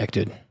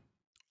 Reconnected.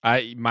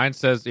 Mine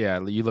says,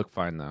 yeah, you look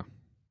fine though.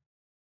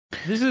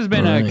 This has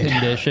been a Right.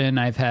 condition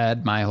I've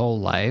had my whole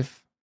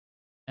life,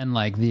 and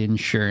like the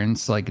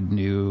insurance like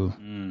knew,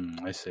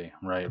 I see.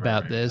 Right.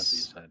 About right. this.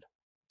 That's what you said.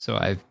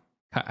 so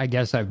I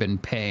guess I've been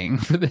paying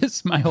for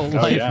this my whole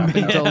Oh, life yeah.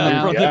 until Yeah,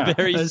 now. from Yeah. the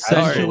very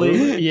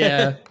Essentially, start.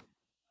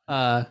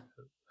 yeah.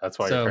 That's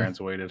why So- your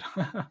parents waited.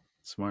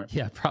 Smart.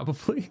 Yeah,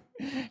 probably.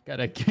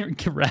 Gotta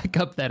rack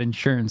up that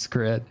insurance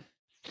cred.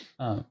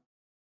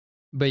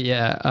 But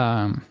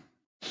yeah,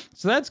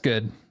 so that's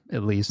good,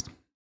 at least.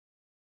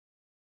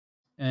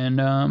 And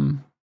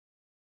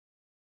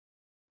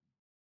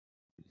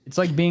it's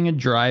like being a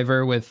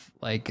driver with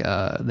like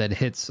that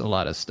hits a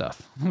lot of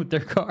stuff with their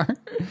car.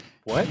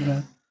 What?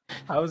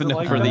 How is it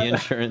like For that? the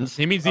insurance.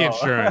 He means the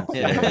insurance.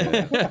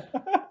 Yeah.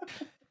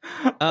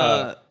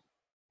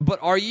 But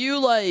are you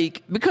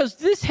like, because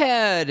this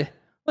had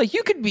like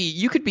you could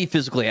be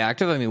physically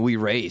active. I mean, we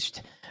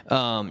raced.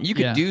 You could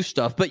Yeah. do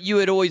stuff, but you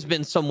had always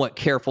been somewhat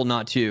careful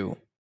not to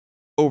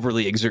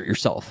overly exert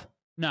yourself.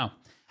 No,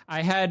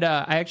 I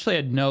actually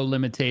had no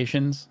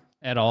limitations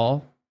at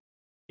all.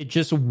 It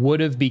just would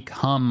have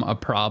become a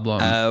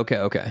problem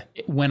Okay.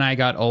 when I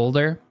got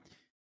older.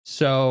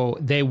 So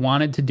they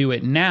wanted to do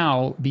it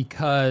now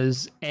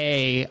because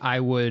I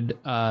would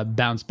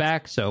bounce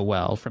back so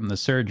well from the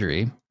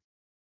surgery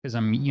because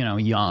I'm,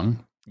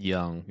 young.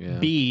 Young, yeah.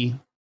 B,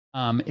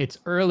 it's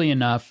early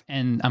enough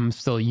and I'm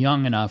still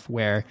young enough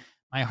where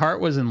my heart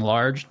was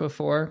enlarged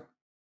before.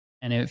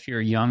 And if you're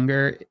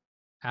younger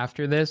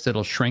after this,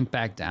 it'll shrink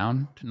back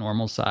down to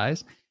normal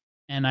size.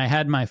 And I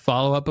had my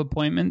follow-up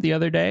appointment the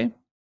other day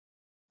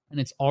and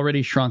it's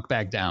already shrunk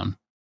back down,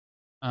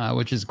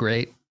 which is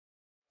great.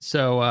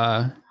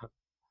 So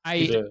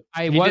He did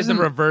wasn't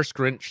the reverse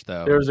Grinch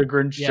though. There was a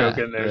Grinch Yeah. joke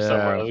in there Yeah.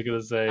 somewhere. I was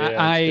gonna say,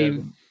 yeah, I it's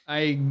good.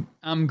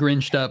 I'm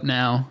grinched up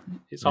now.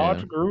 His Yeah.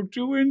 heart grew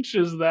 2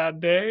 inches that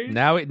day.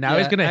 Now he's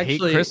gonna hate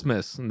actually,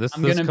 Christmas. And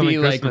I'm gonna be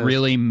like Christmas.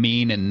 really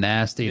mean and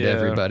nasty to Yeah.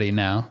 everybody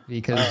now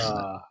because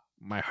My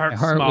my heart's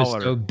heart smaller.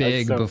 was so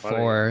big so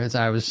before, as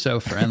I was so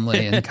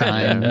friendly and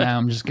kind. Yeah. Now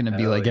I'm just gonna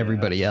be Hell like yeah.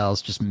 everybody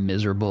else, just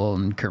miserable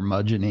and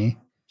curmudgeon-y,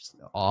 just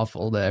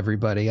awful to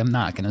everybody. I'm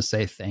not gonna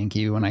say thank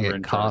you when I get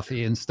Grinch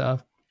coffee and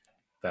stuff.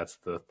 That's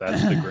the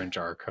Grinch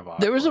arc of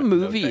There was a Aqua. No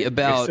movie thank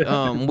about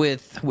yous.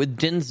 with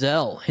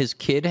Denzel. His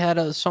kid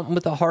had something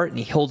with a heart, and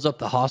he holds up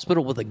the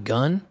hospital with a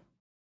gun.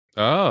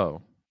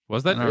 Oh,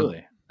 was that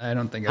Really? I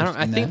don't think I I've don't.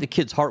 I seen think that. the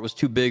kid's heart was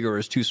too big or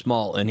was too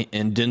small, and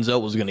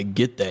Denzel was going to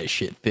get that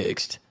shit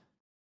fixed.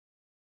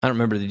 I don't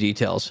remember the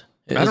details.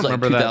 It I was don't like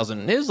remember that.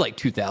 2000. It was like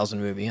 2000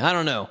 movie. I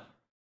don't know.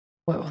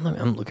 Well,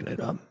 I'm looking it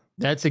up.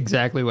 That's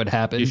exactly what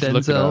happened. You should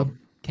look it up. Denzel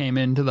came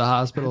into the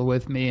hospital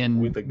with me and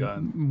With a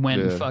gun.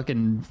 went Yeah.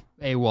 fucking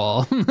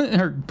AWOL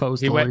or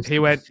postal. he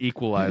went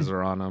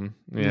equalizer on him.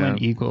 He Yeah,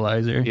 went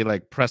equalizer. he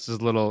like pressed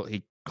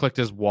he clicked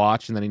his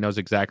watch, and then he knows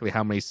exactly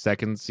how many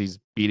seconds he's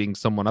beating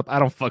someone up. I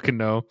don't fucking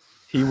know.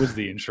 He was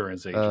the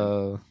insurance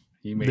agent.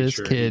 He made This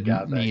sure he kid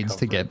got that needs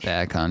to get coverage.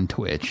 back on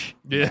Twitch.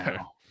 Yeah.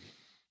 Wow.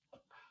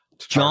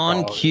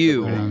 John Tarkov is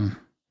Q. amazing.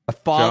 A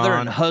father John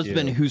and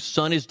husband Q. whose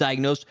son is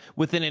diagnosed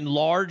with an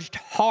enlarged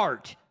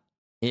heart.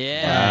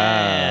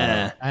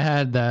 Yeah. I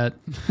had that.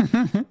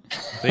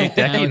 See, Decky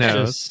Now it's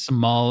knows. just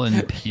small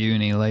and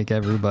puny like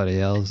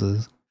everybody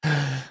else's.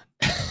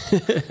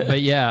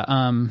 But yeah,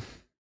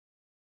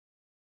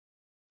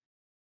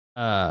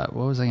 what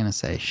was I gonna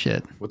say?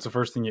 Shit. What's the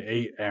first thing you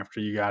ate after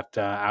you got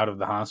out of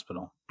the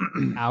hospital?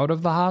 Out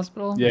of the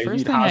hospital? Yeah, The you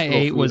first eat thing I hospital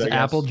ate food, was I guess.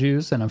 apple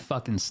juice and a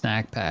fucking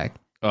snack pack.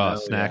 Oh, Hell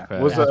snack yeah.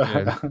 pack. Was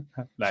That's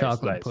nice,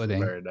 Chocolate nice, pudding.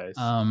 Very nice.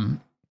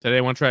 Did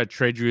anyone try to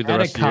trade you I the had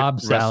a rest, Cobb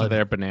rest of salad.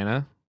 their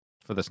banana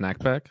for the snack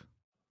pack?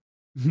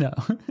 No.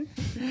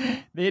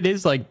 It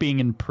is like being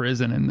in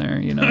prison in there,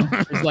 you know.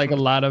 There's like a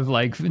lot of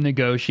like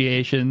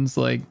negotiations,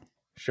 like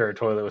Share a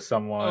toilet with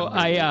someone. oh, people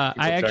I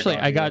check on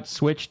I you. got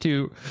switched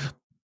to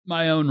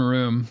my own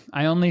room.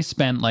 I only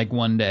spent like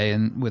one day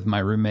with my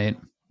roommate,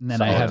 and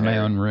then I had my Solitary.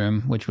 own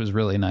room, which was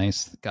really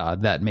nice.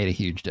 God, that made a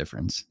huge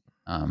difference.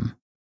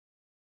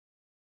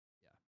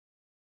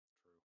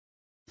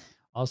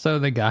 Also,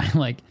 the guy,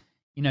 like,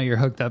 you know, you're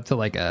hooked up to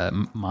like a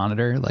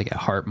monitor, like a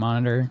heart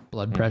monitor,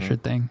 blood pressure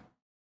thing,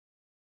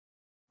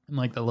 and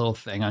like the little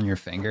thing on your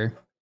finger.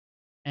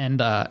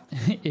 And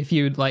if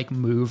you like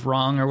move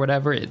wrong or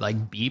whatever, it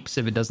like beeps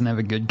if it doesn't have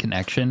a good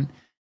connection.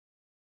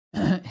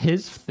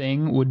 His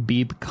thing would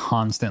beep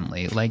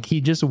constantly. Like he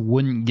just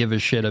wouldn't give a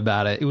shit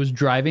about it. It was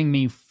driving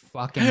me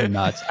fucking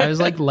nuts. I was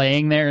like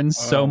laying there in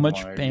so Oh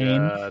much my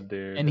pain, God,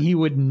 dude. and he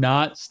would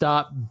not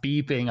stop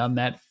beeping on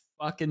that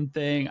fucking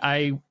thing.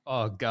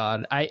 Oh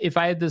god. If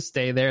I had to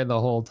stay there the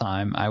whole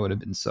time, I would have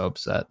been so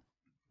upset.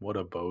 What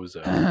a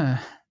bozo.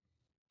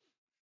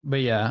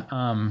 But yeah,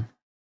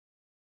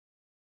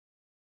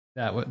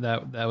 that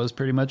was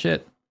pretty much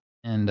it.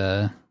 And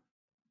Very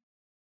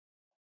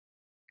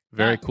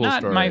not, cool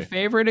not story. my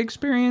favorite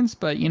experience,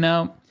 but you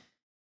know,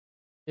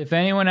 if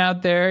anyone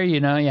out there, you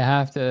know, you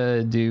have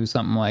to do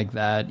something like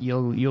that,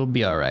 you'll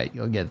be all right.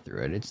 You'll get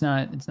through it. It's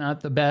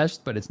not the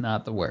best, but it's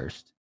not the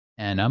worst.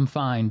 And I'm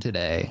fine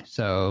today.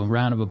 So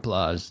round of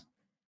applause.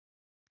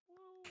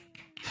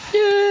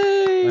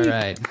 Yay! All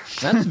right.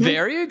 That's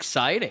very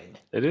exciting.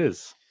 It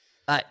is.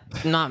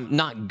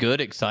 Not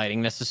good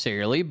exciting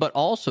necessarily, but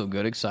also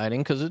good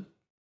exciting because it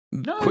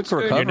No, quick it's good.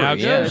 recovery. You're now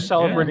yeah. good. Just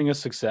celebrating a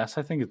success.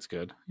 I think it's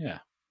good. Yeah.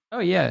 Oh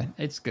yeah,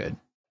 it's good.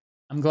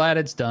 I'm glad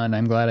it's done.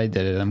 I'm glad I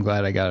did it. I'm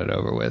glad I got it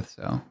over with.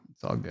 So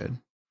it's all good.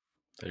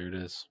 There it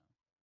is.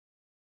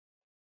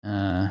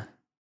 So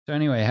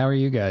anyway, how are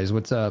you guys?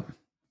 What's up?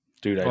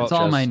 Dude, I Well, That's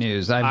all my just-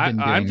 news. I've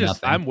been doing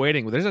nothing. I'm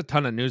waiting. There's a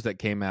ton of news that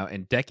came out,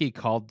 and Decky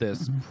called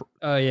this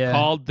Oh yeah.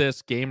 called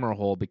this gamer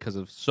hole because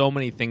of so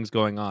many things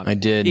going on. I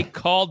did. He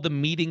called the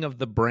meeting of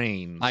the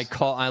brains.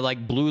 I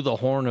like blew the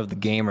horn of the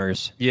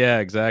gamers, Yeah,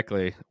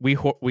 exactly. We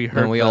heard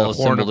and we the all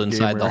horn assembled of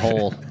inside the gamer.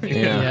 hole.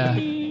 Yeah.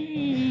 Yeah.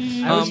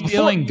 I was before-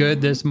 feeling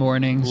good this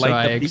morning, so Like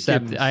I the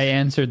accepted. beacons. I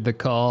answered the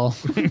call.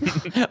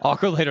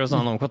 Awkward later was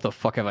on. Like, what the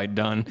fuck have I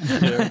done?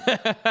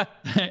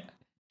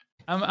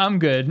 I'm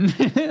good.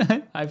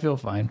 I feel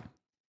fine.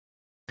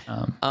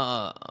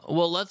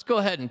 Well, let's go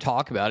ahead and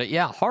talk about it.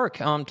 Yeah, Hark.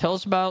 Tell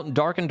us about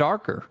Dark and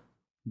Darker.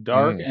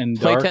 Dark and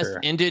darker. Playtest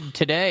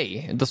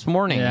ended this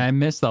morning. Yeah, I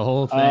missed the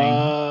whole thing.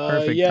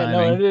 Perfect yeah, timing.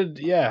 no, I did.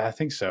 Yeah, I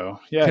think so.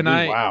 Yeah, Can dude,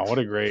 I- wow, what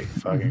a great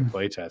fucking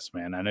playtest,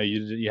 man. I know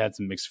you had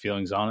some mixed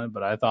feelings on it,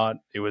 but I thought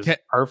it was Can-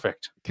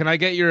 perfect. Can I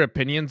get your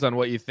opinions on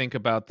what you think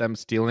about them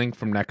stealing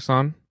from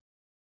Nexon?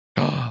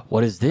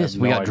 What is this? I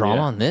have We no got drama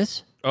idea. on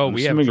this? Oh, I'm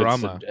we have assuming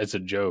drama. It's a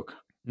joke.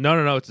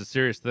 No, it's a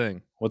serious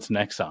thing. What's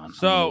Nexon? I'm gonna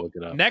So look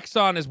it up.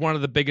 Nexon is one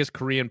of the biggest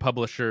Korean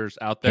publishers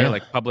out there. Yeah.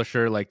 Like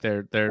publisher, like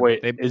they're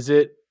Wait, they is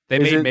it? is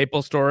made it-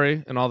 Maple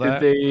Story and all Did that.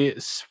 they?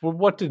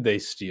 What did they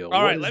steal? All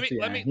What right, is let me the-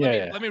 let me yeah, let me,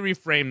 yeah. let me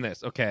reframe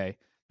this. Okay,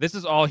 this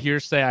is all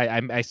hearsay.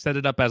 I set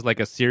it up as like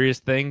a serious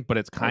thing, but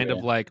it's kind of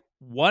Okay. like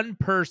one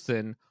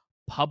person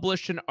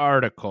published an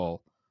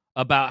article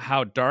about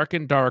how Dark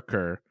and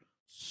Darker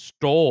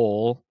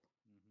stole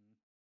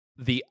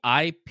the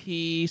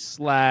IP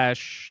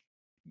slash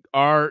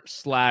art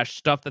slash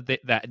stuff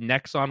that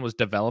Nexon was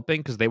developing,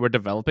 because they were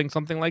developing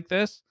something like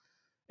this,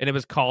 and it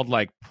was called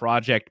like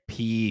Project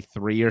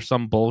P3 or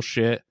some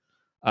bullshit,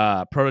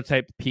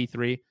 prototype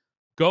P3.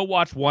 Go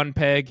watch One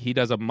Peg. He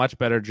does a much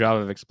better job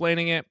of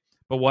explaining it,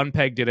 but One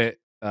Peg did it.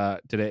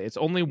 It's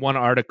only one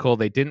article.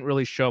 They didn't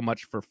really show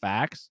much for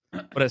facts,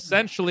 but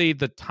essentially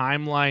the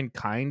timeline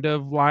kind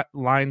of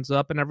lines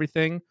up and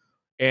everything.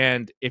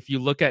 And if you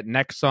look at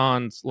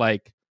Nexon's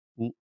like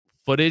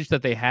footage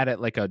that they had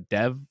at like a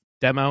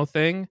demo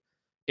thing,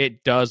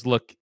 it does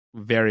look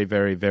very,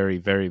 very, very,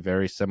 very,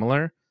 very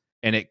similar.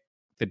 And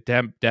the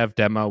dev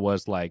demo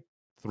was like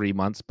 3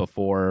 months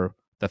before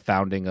the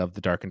founding of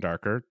the Dark and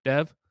Darker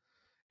dev.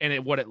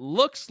 And what it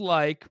looks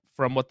like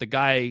from what the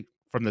guy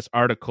from this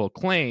article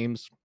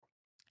claims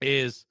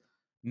is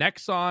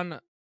Nexon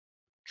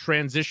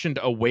transitioned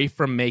away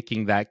from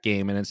making that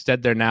game, and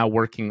instead they're now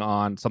working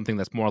on something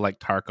that's more like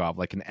Tarkov,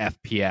 like an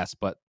FPS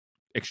but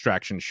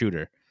extraction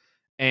shooter.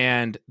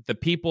 And the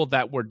people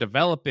that were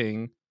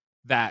developing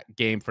that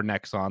game for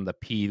Nexon, the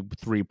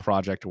P3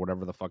 project or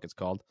whatever the fuck it's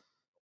called,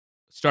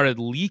 started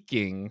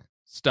leaking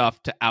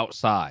stuff to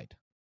outside.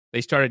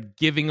 They started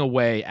giving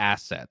away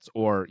assets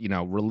or,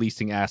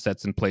 releasing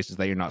assets in places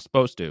that you're not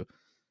supposed to.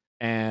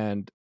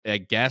 And I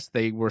guess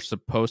they were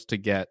supposed to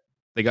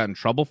they got in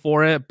trouble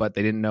for it, but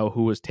they didn't know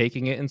who was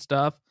taking it and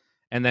stuff.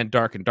 And then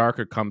Dark and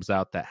Darker comes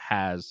out that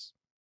has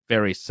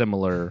very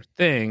similar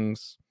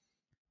things.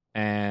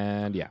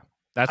 And yeah,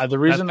 that's the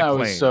reason that's the I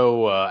was claim.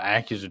 so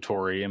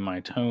accusatory in my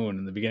tone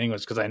in the beginning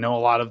was because I know a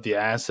lot of the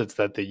assets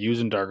that they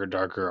use in Dark and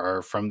Darker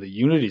are from the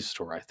Unity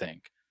store, I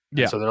think.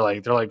 Yeah. And so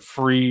they're like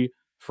free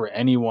for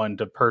anyone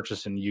to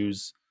purchase and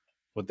use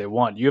what they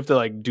want. You have to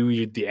like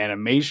do the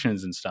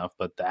animations and stuff,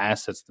 but the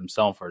assets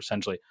themselves are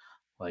essentially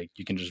like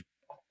you can just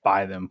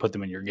buy them, put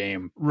them in your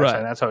game.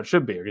 Right. That's how it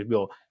should be. Because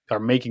people are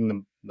making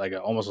them like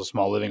almost a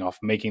small living off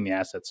making the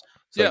assets,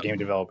 so that game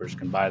developers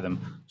can buy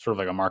them, sort of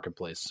like a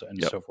marketplace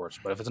and so forth.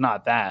 But if it's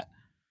not that,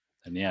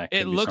 then yeah,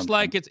 it looks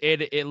like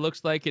it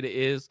looks like it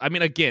is. I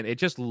mean, again, it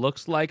just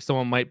looks like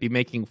someone might be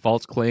making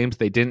false claims.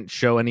 They didn't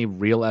show any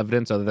real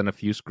evidence other than a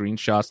few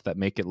screenshots that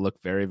make it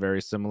look very,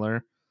 very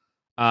similar.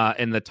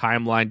 And the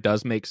timeline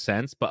does make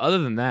sense, but other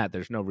than that,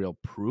 there's no real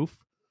proof.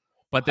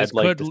 But this I'd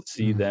like could to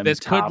see them. this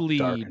could top lead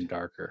Dark and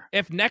Darker.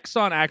 If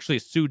Nexon actually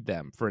sued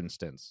them, for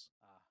instance.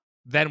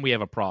 Then we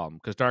have a problem,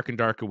 because Dark and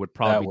Darker would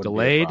probably be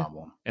delayed,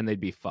 and they'd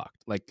be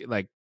fucked.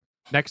 Like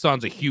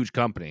Nexon's a huge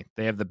company.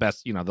 They have the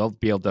best, they'll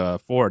be able to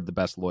afford the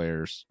best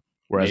lawyers.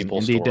 Whereas Maple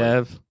an indie Story.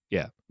 dev,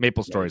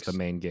 Maple Story is Yikes. the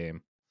main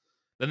game.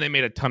 Then they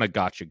made a ton of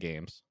gotcha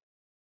games.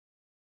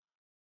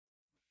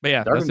 But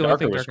yeah, Dark that's and the only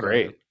Darker thing was Dark and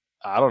Darker- great.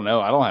 I don't know.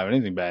 I don't have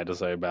anything bad to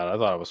say about it. I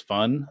thought it was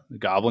fun. The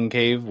Goblin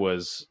Cave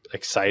was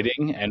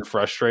exciting and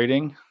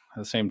frustrating at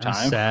the same I'm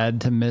time.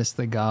 sad to miss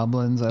the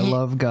goblins. I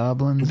love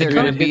goblins. They're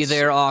going to be It's-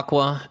 there,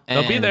 Aqua.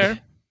 They'll be there.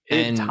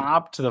 It And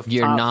topped the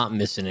you're top not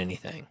missing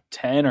anything.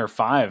 10 or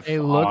 5 They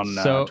look on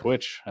so-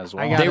 Twitch as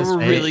well. I gotta They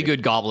were say- really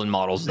good goblin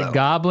models, The though.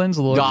 goblins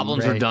look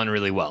Goblins are great. done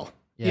really well.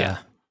 Yeah.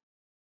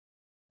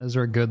 Those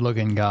are good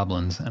looking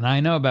goblins. And I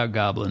know about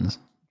goblins.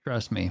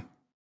 Trust me.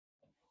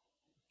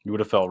 You would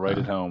have felt right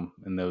at home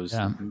in those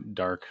Yeah.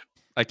 dark.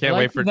 I can't I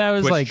wait like for that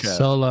was Twitch like chat.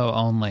 solo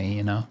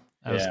only, That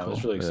was Yeah, cool. it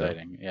was really Yeah.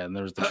 exciting. Yeah, and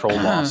there was the troll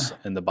boss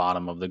in the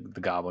bottom of the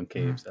Goblin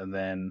Caves. And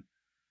then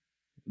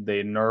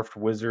they nerfed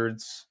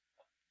wizards,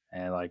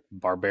 and like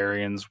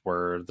barbarians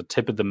were the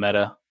tip of the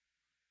meta.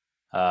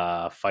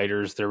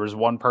 Fighters. There was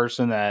one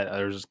person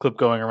there was this clip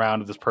going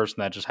around of this person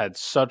that just had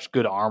such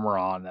good armor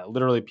on that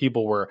literally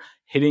people were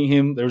hitting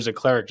him. There was a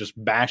cleric just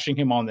bashing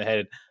him on the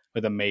head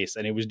with a mace,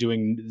 and he was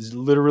doing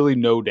literally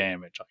no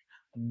damage, like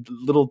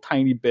little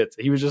tiny bits.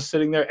 He was just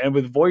sitting there, and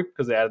with VoIP,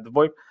 because they added the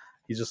VoIP,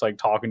 he's just like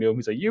talking to him.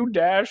 He's like, "You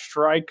dash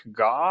strike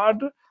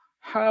God?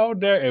 How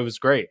dare!" It was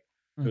great.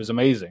 It was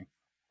amazing.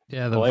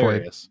 Yeah, the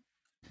Hilarious.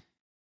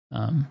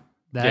 VoIP.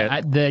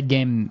 That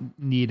game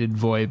needed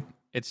VoIP.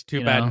 It's too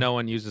you bad know? no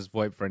one uses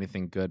VoIP for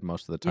anything good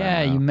most of the time.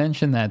 Yeah, now. you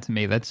mentioned that to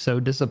me. That's so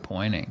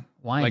disappointing.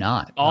 Why Like,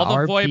 not? all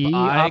the VoIP RP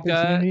I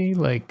got- opportunity?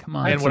 Like, come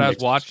on. and Some what I was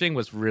mixed watching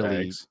was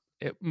really bags.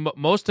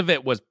 most of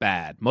it was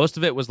bad. Most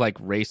of it was like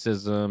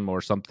racism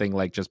or something,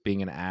 like just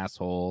being an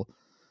asshole.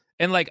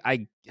 And like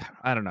I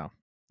don't know.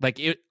 Like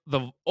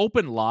the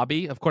open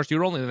lobby, of course,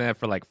 you're only there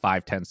for like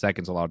 5-10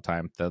 seconds a lot of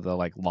time. The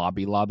like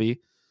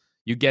lobby.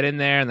 You get in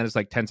there and then it's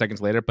like 10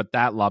 seconds later, but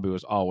that lobby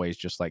was always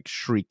just like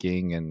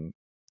shrieking and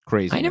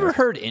crazy. I never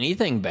heard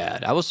anything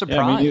bad. I was Yeah,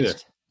 me neither.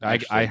 surprised. I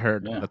actually,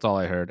 heard yeah. that's all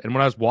I heard. And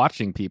when I was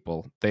watching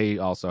people, they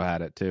also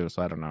had it too.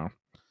 So I don't know.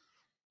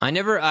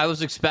 I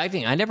was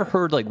expecting. I never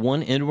heard like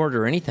one N-word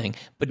or anything.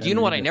 But do Yeah, you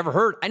know me what I neither. never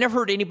heard? I never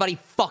heard anybody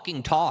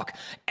fucking talk.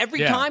 Every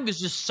Yeah. time it was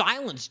just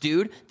silence,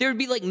 dude. There would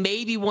be like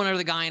maybe one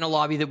other guy in a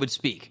lobby that would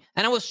speak.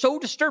 And I was so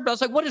disturbed. I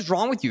was like, what is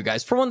wrong with you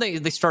guys? For one, they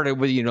started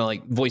with,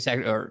 like voice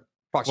act or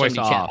proximity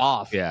Voice chat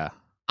off. Yeah.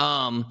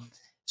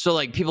 So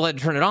like people had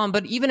to turn it on,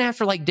 but even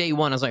after like day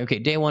one, I was like, okay,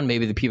 day one,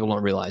 maybe the people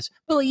don't realize.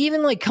 But like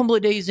even like a couple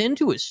of days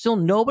into it, still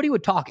nobody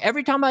would talk.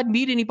 Every time I'd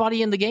meet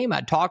anybody in the game,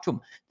 I'd talk to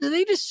them.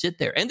 They just sit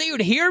there and they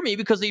would hear me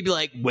because they'd be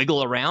like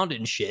wiggle around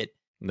and shit.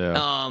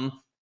 Yeah.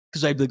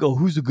 Because I'd be like, oh,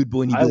 who's a good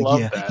boy? And he'd I be like, love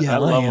yeah, that. yeah, I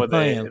love when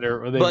I they am.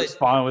 they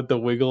respond with the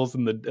wiggles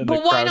and the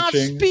But why not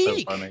crouching.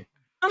 speak? So funny.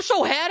 I'm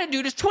so had it,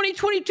 dude. It's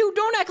 2022.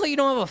 Don't act like you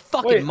don't have a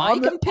fucking Wait, mic.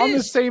 on the, I'm pissed. on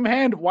the same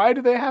hand, why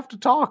do they have to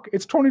talk?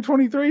 It's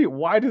 2023.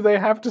 Why do they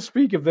have to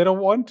speak if they don't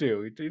want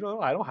to? You know,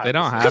 I don't have. They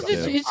don't to have say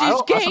to. that. It's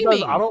sometimes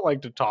gaming. I don't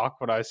like to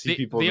talk when I see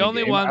people. The in the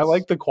only game. I ones-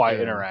 like the quiet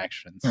yeah.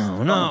 interactions.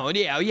 Oh, no,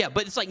 yeah,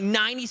 but it's like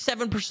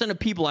 97% of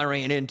people I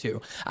ran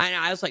into.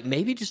 I was like,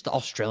 maybe just the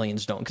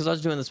Australians don't, because I was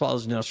doing this while I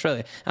was in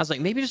Australia. I was like,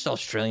 maybe just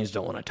Australians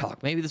don't want to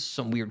talk. Maybe this is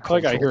some weird I feel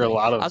like I cultural hear a thing.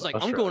 lot of I was like,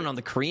 I'm going Australians. on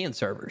the Korean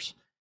servers.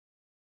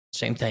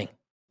 Same thing.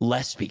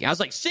 Less speaking. I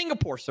was like,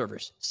 Singapore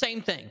servers.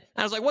 Same thing.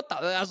 I was like, what the?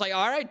 I was like,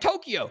 all right,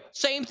 Tokyo.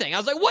 Same thing. I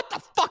was like, what the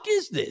fuck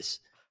is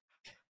this?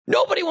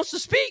 Nobody wants to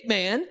speak,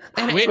 man.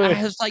 And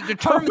I was like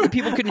determined that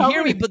people couldn't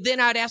hear me, but then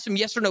I'd ask them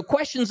yes or no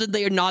questions and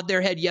they would nod their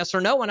head yes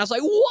or no. And I was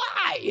like,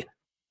 why?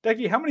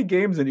 Decky, how many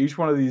games in each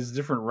one of these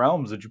different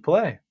realms did you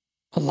play?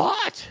 A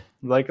lot.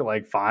 Like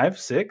 5,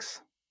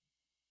 6?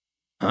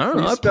 I don't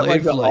know. You I spent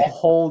played like for a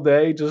whole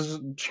day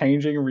just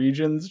changing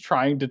regions,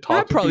 trying to talk.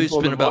 I to probably people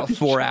spent to about voice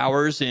 4 chat.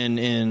 hours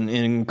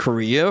in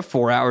Korea,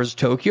 4 hours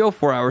Tokyo,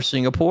 4 hours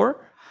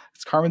Singapore.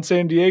 It's Carmen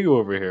San Diego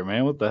over here,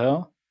 man. What the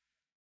hell?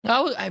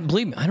 I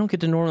believe me, I don't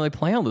get to normally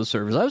play on those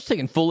servers. I was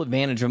taking full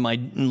advantage of my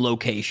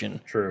location.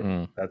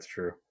 True. That's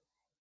true.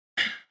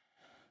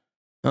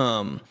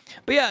 But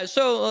yeah,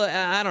 so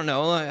I don't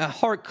know.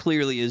 Hart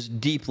clearly is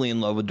deeply in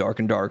love with Dark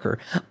and Darker.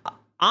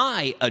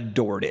 I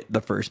adored it the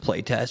first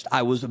playtest.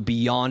 I was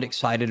beyond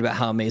excited about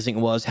how amazing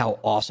it was, how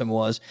awesome it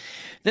was.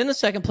 Then the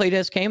second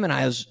playtest came, and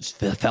I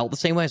felt the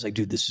same way. I was like,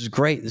 dude, this is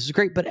great. This is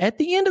great. But at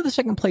the end of the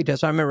second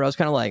playtest, I remember I was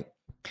kind of like,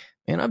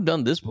 man, I've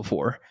done this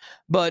before,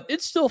 but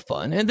it's still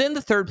fun. And then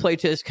the third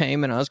playtest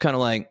came, and I was kind of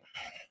like,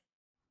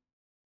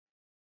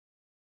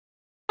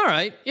 all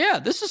right, yeah,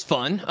 this is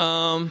fun.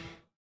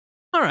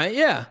 All right,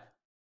 yeah.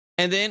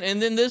 And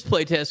then this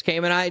playtest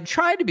came, and I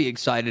tried to be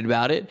excited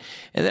about it,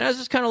 and then I was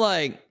just kind of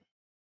like,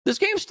 this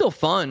game's still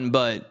fun,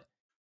 but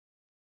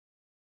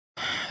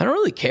I don't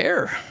really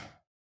care.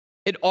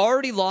 It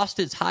already lost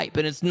its hype,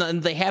 and it's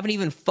not, they haven't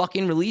even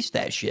fucking released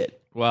that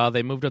shit. Well,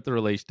 they moved up the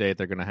release date.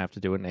 They're going to have to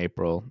do it in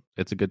April.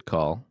 It's a good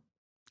call.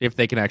 If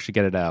they can actually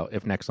get it out,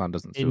 if Nexon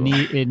doesn't sue them.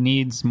 It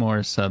needs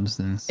more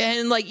substance.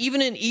 And like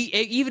even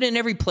in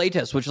every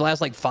playtest, which lasts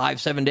like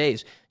 5-7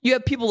 days, you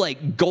have people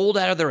like gold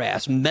out of their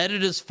ass,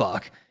 meted as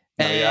fuck.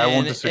 I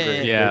won't disagree.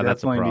 And, Yeah, They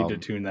that's a definitely problem.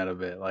 need to tune that a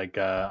bit. Like,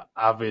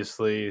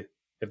 obviously,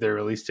 if they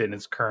released it in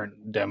its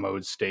current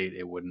demoed state,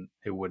 it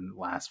wouldn't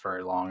last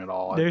very long at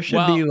all. There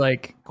should be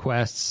like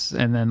quests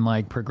and then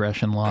like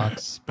progression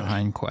locks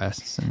behind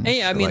quests. And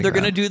yeah, I shit mean like they're that.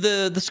 gonna do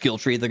the skill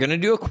tree, they're gonna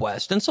do a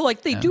quest, and so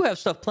like they do have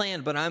stuff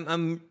planned. But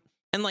I'm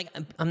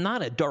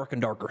not a Dark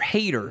and Darker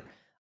hater.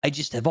 I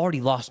just have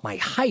already lost my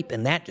hype,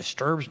 and that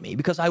disturbs me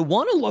because I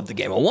want to love the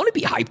game. I want to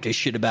be hyped as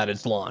shit about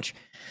its launch.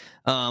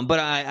 But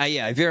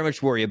I very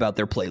much worry about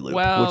their play loop,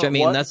 Well, which I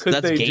mean What that's could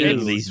they gaming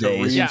do these to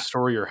days.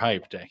 restore your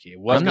hype, Decky?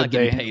 What I'm not could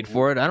getting they- paid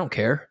for it. I don't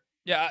care.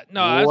 Yeah,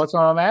 no, Well, that's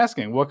what I'm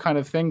asking. What kind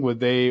of thing would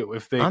they,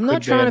 if they? I'm not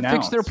could they trying to fix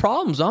announce? their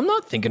problems. I'm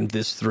not thinking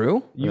this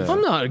through. Yeah. I'm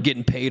not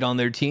getting paid on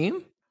their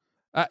team.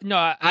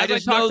 no, I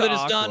just know that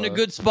it's not in a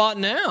good spot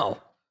now.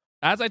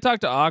 As I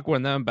talked to Aqua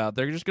and them about,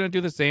 they're just going to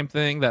do the same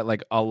thing that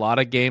like a lot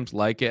of games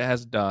like it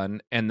has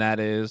done, and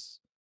that is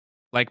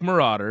like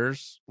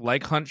Marauders,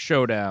 like Hunt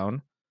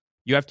Showdown.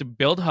 You have to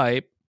build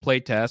hype,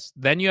 play test,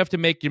 then you have to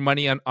make your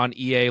money on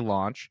EA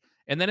launch,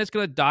 and then it's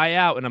going to die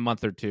out in a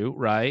month or two,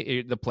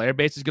 right? The player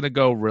base is going to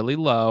go really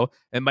low.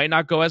 It might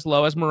not go as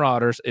low as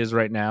Marauders is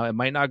right now. It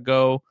might not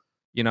go,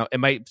 it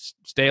might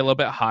stay a little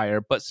bit higher,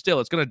 but still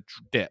it's going to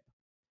dip.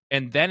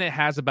 And then it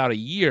has about a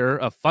year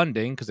of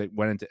funding because it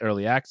went into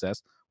early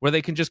access where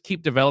they can just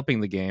keep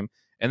developing the game.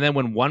 And then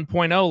when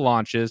 1.0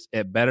 launches,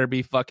 it better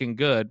be fucking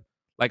good,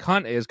 like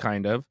Hunt is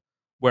kind of,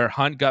 where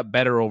Hunt got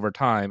better over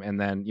time and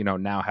then,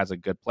 now has a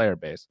good player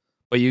base.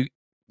 But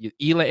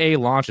EA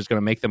launch is going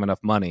to make them enough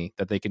money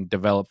that they can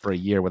develop for a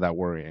year without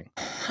worrying.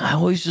 I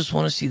always just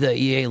want to see that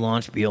EA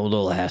launch be able to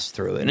last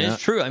through it. And Yeah.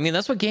 it's true. I mean,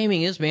 that's what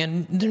gaming is,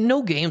 man.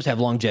 No games have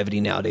longevity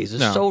nowadays.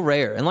 It's No. so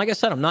rare. And like I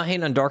said, I'm not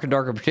hating on Dark and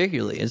Darker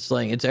particularly. It's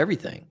like, it's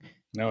everything.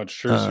 No, it's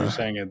true. So you're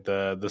saying it,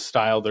 the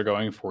style they're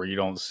going for, you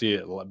don't see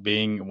it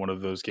being one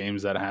of those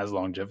games that has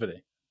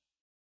longevity.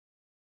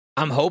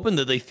 I'm hoping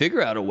that they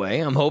figure out a way.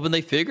 I'm hoping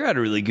they figure out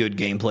a really good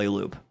gameplay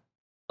loop.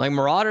 Like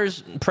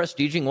Marauders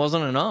prestiging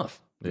wasn't enough.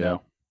 Yeah.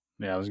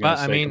 Yeah, I was going But,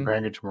 to I say mean,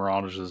 comparing it to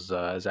Marauders is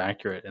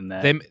accurate in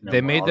that They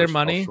made their Marauders fell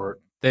money.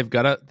 short. They've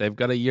got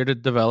a year to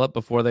develop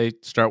before they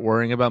start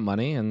worrying about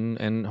money,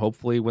 and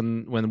hopefully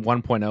when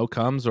 1.0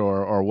 comes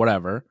or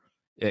whatever,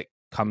 it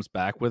comes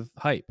back with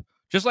hype.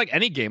 Just like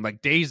any game,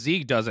 like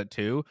DayZ does it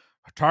too.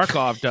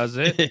 Tarkov does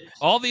it.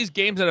 All these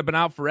games that have been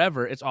out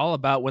forever, it's all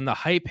about when the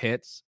hype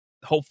hits.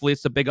 Hopefully,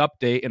 it's a big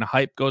update and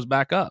hype goes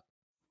back up.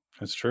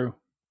 That's true.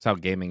 That's how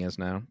gaming is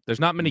now. There's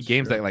not many That's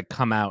games true. that like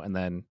come out and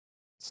then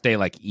stay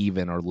like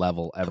even or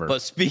level ever.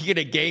 But speaking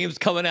of games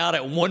coming out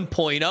at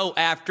 1.0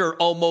 after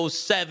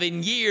almost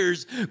 7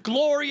 years,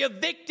 Gloria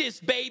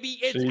Victis, baby,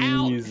 it's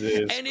out.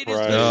 Jesus And it is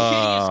the Christ.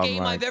 shittiest Oh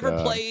game my I've ever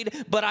God.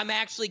 played, but I'm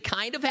actually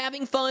kind of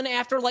having fun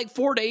after like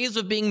 4 days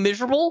of being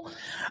miserable.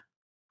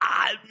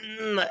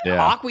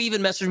 Yeah. Aqua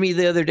even messaged me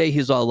the other day.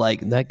 He's all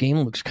like, that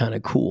game looks kind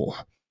of cool.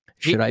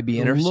 Should I be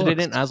interested in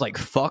it? And I was like,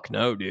 fuck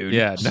no, dude.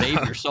 Yeah, Save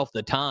no. yourself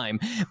the time.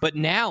 But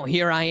now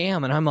here I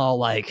am, and I'm all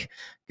like,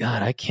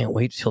 God, I can't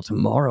wait till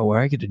tomorrow where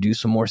I get to do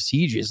some more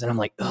sieges. And I'm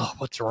like, oh,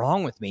 what's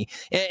wrong with me?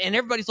 And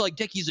everybody's like,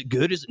 Dick, is it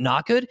good? Is it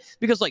not good?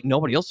 Because like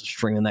nobody else is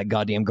streaming that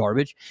goddamn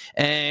garbage.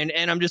 And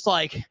I'm just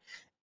like,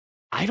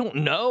 I don't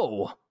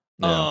know.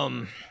 Yeah.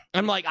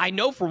 I'm like, I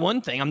know for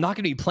one thing, I'm not going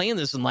to be playing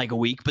this in like a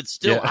week, but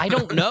still, Yeah. I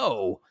don't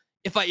know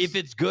if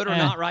it's good or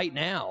not right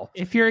now.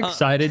 If you're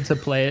excited to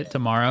play it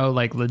tomorrow,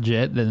 like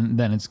legit, then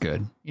it's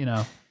good. You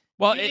know,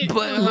 Well,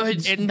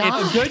 It's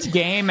not. a good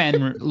game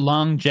and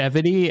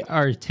longevity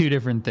are two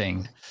different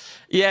things.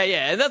 Yeah,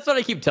 and that's what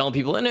I keep telling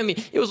people. And I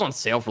mean, it was on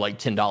sale for like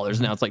 $10.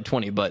 Now it's like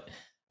 $20. But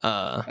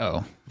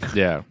Oh,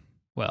 yeah.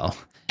 well,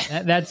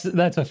 that's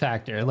a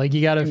factor. Like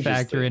you got to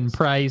factor in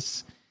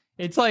price.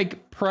 It's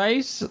like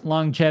price,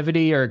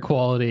 longevity, or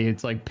quality.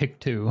 It's like pick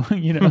two.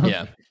 You know.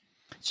 yeah.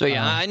 So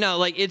yeah, I know.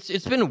 Like it's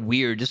been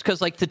weird just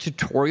because like the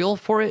tutorial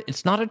for it.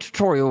 It's not a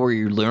tutorial where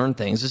you learn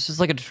things. This is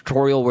like a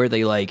tutorial where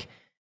they like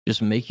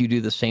just make you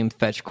do the same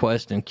fetch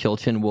quest and kill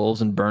 10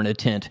 wolves and burn a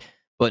tent,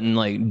 but in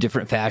like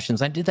different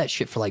fashions. I did that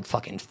shit for like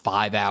fucking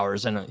 5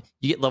 hours, and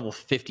you get level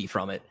 50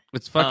 from it.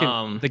 It's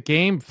fucking the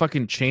game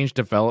fucking changed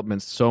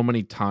development so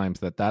many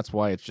times that's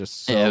why it's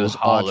just so It was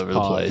all over the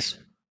hodgepodge. place.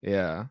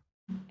 Yeah.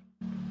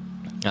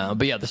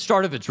 But yeah, the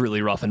start of it's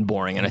really rough and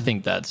boring, and I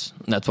think that's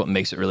what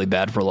makes it really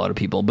bad for a lot of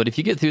people. But if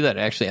you get through that, it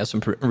actually has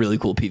some really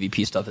cool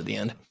PvP stuff at the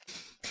end.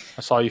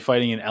 I saw you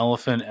fighting an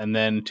elephant, and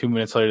then 2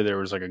 minutes later there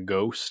was like a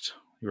ghost.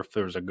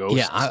 There was a ghost.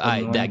 Yeah,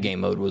 that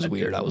game mode was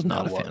weird. I was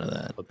not a fan of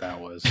that. But that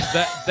was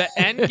The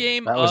end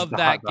game that was of the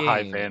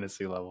high game.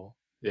 fantasy level.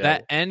 Yeah.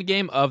 That end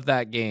game of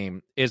that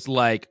game is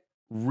like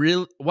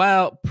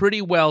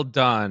pretty well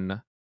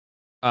done.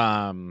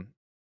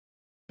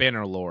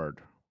 Bannerlord,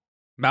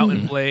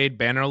 Mountain Blade,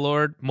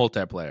 Bannerlord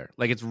multiplayer.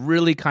 Like it's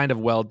really kind of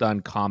well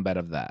done combat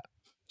of that.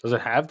 Does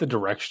it have the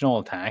directional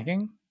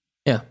attacking?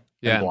 Yeah,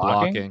 and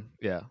blocking? blocking.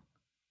 Yeah,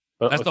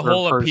 But That's a the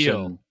whole third appeal.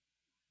 person-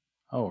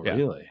 Oh, Yeah.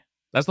 really?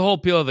 that's the whole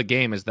appeal of the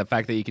game is the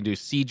fact that you can do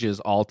sieges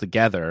all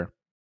together.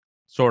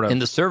 Sort of.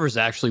 And the servers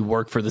actually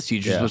work for the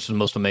sieges, Yeah. which is the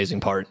most amazing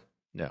part.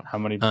 How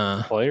many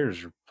Uh,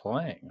 players are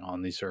playing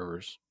on these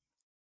servers?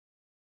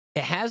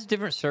 It has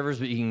different servers,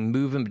 but you can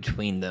move in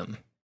between them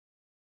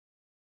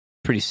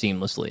pretty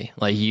seamlessly.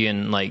 Like you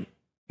can like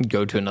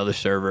go to another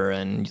server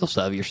and you'll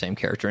still have your same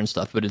character and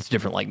stuff, but it's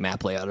different like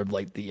map layout of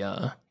like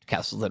the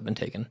castles that have been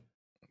taken.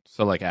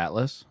 So like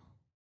Atlas.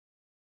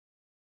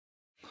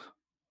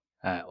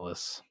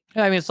 Atlas.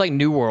 Yeah, I mean it's like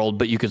New World,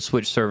 but you could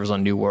switch servers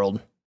on New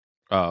World.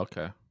 Oh,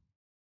 okay.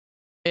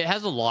 It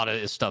has a lot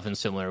of stuff in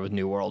similar with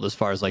New World as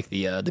far as like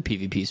the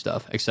PvP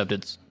stuff, except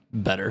it's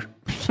better.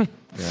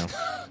 Yeah.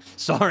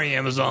 Sorry,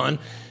 Amazon.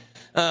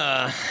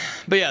 But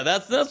yeah,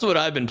 that's what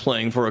I've been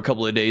playing for a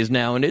couple of days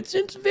now, and it's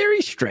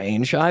very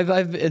strange.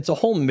 It's a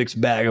whole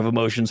mixed bag of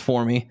emotions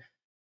for me.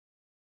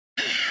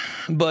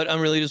 But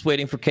I'm really just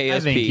waiting for KSP. I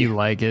think you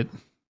like it.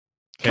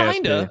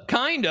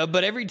 Kinda.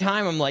 But every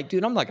time I'm like,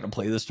 dude, I'm not gonna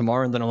play this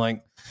tomorrow, and then I'm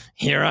like,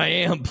 here I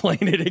am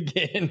playing it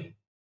again.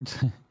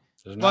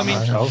 There's Well, I not mean,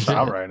 much else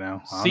out right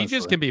now. Sieges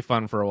honestly. can be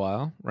fun for a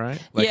while,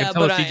 right? Like yeah,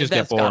 until but the sieges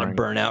that's get gotta boring.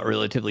 burn out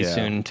relatively Yeah.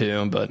 soon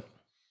too. But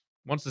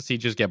Once the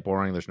sieges get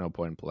boring, there's no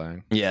point in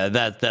playing. yeah,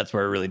 that's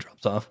where it really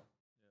drops off.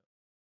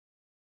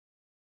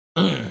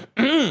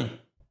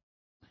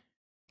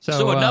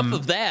 So enough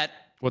of that.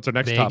 What's our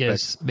next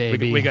Vegas, topic?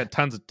 baby. We got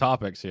tons of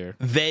topics here.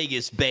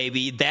 Vegas,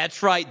 baby.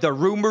 That's right. The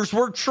rumors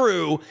were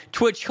true.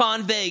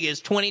 TwitchCon Vegas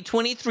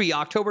 2023,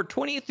 October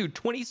 20th through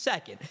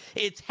 22nd.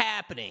 It's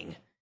happening.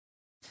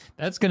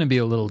 That's going to be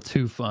a little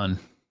too fun.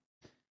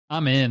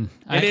 I'm in.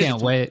 I It is-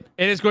 can't wait.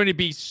 It is going to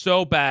be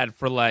so bad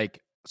for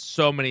like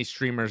so many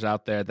streamers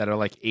out there that are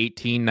like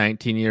 18,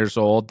 19 years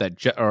old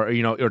that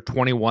or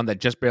 21 that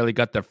just barely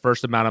got their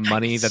first amount of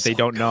money that they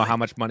don't know how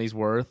much money's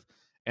worth,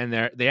 and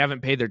they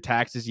haven't paid their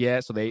taxes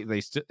yet, so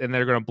and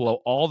they're going to blow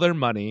all their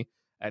money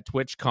at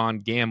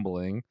TwitchCon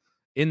gambling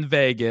in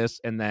Vegas,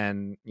 and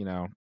then I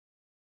I'm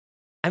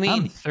a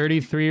mean,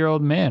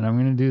 33-year-old man. I'm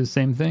going to do the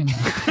same thing.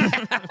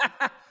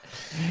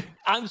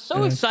 I'm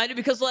so excited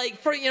because, like,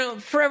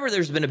 forever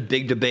there's been a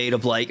big debate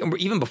of, like,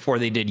 even before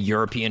they did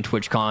European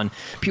TwitchCon,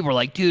 people were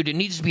like, dude, it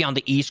needs to be on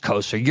the East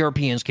Coast so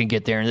Europeans can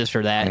get there and this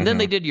or that. And then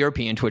they did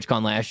European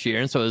TwitchCon last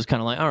year, and so it was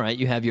kind of like, all right,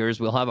 you have yours,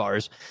 we'll have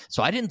ours.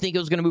 So I didn't think it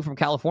was going to move from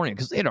California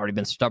because they had already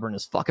been stubborn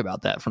as fuck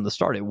about that from the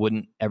start. It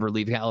wouldn't ever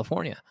leave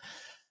California.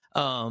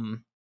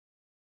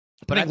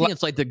 But I think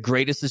it's like the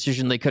greatest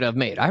decision they could have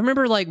made. I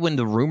remember like when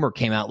the rumor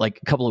came out like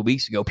a couple of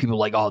weeks ago, people were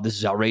like, oh, this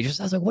is outrageous.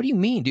 I was like, what do you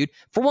mean, dude?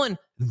 For one,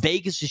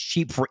 Vegas is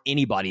cheap for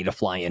anybody to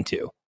fly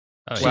into.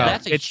 Oh, So Well,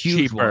 that's a it's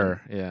huge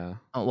cheaper. one. Yeah.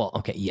 Oh, well,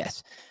 okay,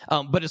 yes.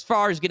 But as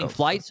far as getting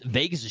flights,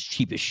 Vegas is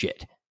cheap as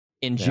shit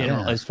in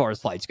general, Yeah. as far as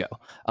flights go.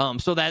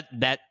 So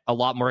that a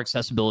lot more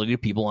accessibility to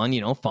people on,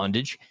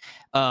 fundage.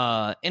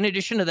 In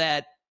addition to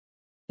that,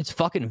 it's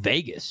fucking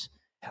Vegas,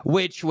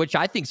 which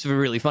I think is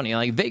really funny.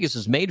 Like Vegas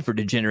is made for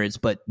degenerates,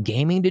 but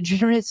gaming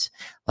degenerates,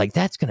 like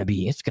it's gonna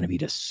be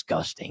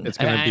disgusting. It's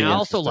gonna be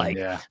also interesting, like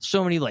yeah.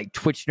 so many like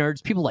Twitch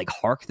nerds, people like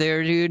Hark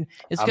there, dude.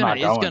 It's I'm not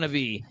going. gonna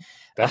be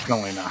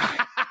Definitely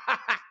not.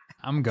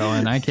 I'm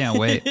going. I can't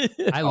wait.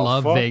 I Oh,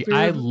 love fuck, Vegas. dude.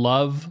 I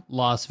love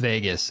Las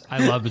Vegas.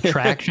 I love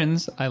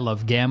attractions. I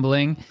love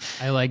gambling.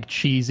 I like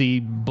cheesy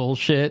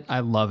bullshit. I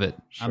love it.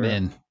 I'm Sure.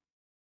 in.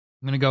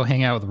 I'm gonna go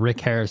hang out with Rick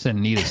Harrison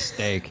and eat a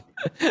steak.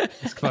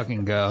 Let's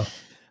fucking go.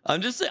 I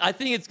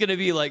think it's gonna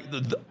be like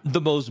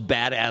the most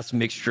badass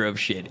mixture of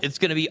shit. It's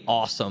gonna be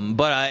awesome,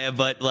 but I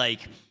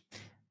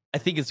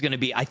think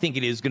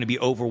it is gonna be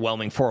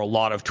overwhelming for a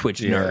lot of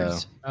Twitch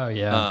nerds. Oh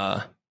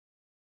yeah.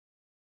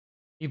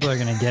 People are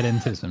gonna get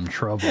into some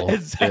trouble.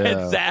 Exactly,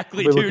 I'll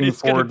be dude. looking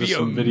It's gonna forward be to a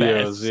some mess.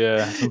 videos.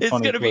 Yeah, some It's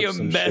funny gonna be a clips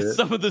and mess. shit.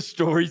 Some of the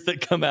stories that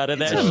come out of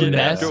that It's a shit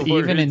mess, afterwards.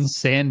 even in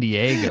San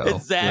Diego.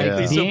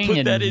 Exactly. Yeah. So Being put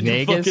in that in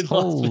Vegas, fucking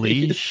Las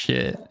holy Vegas.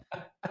 shit.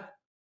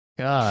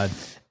 God,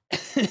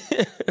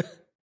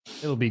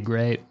 it'll be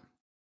great.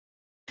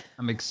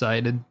 I'm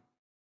excited.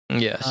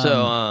 Yeah.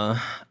 So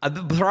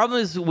the problem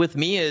is with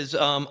me is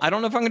I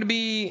don't know if I'm going to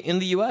be in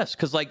the U.S.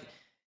 because like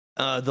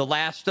the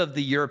last of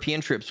the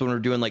European trips when we're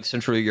doing like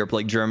Central Europe,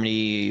 like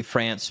Germany,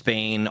 France,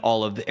 Spain,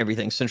 all of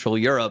everything Central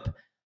Europe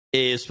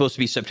is supposed to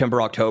be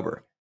September,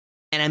 October,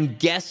 and I'm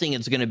guessing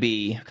it's going to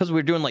be because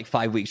we're doing like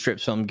 5 week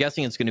trips, so I'm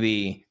guessing it's going to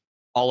be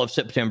all of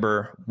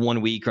September,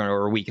 1 week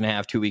or a week and a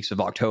half, 2 weeks of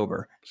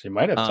October. So you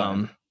might have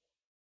time.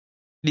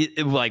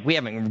 Like we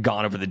haven't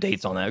gone over the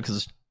dates on that because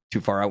it's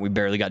too far out. We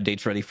barely got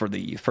dates ready for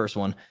the first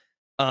one.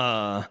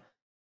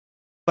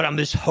 But I'm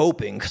just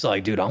hoping because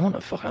like, dude, I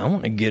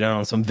want to get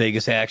on some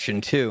Vegas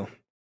action too.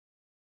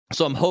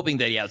 So I'm hoping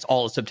that it's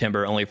all of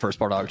September, only first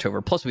part of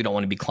October. Plus, we don't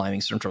want to be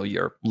climbing Central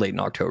Europe late in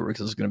October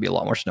because there's going to be a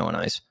lot more snow and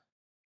ice.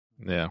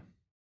 Yeah.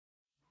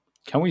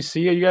 Can we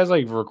see you guys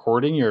like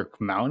recording your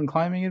mountain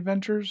climbing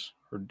adventures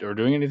or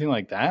doing anything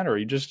like that? Or are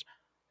you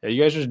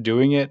guys just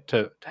doing it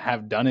to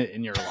have done it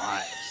in your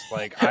lives?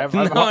 Like I'm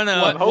hoping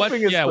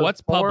it's the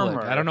what's public?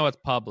 former. I don't know what's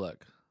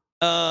public.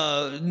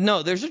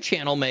 No, there's a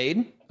channel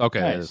made. Okay,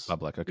 Nice. it is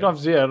public. Okay. You don't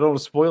have to, I don't want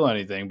to spoil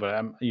anything,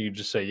 but you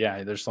just say,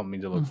 yeah, there's something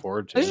to look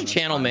forward to. There's a and that's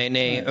channel fine.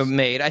 made.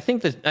 Nice.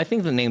 I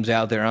think the name's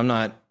out there. I'm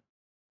not.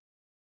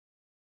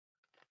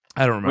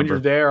 I don't remember. When you're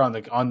there on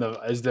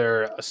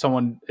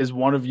the is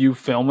one of you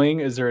filming?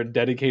 Is there a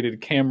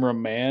dedicated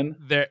cameraman?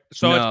 There.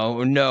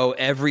 So No.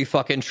 Every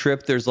fucking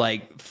trip, there's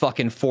like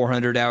fucking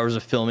 400 hours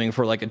of filming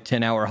for like a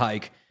 10-hour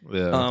hike.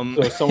 yeah.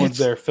 So someone's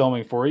there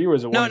filming for you, or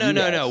is it one of you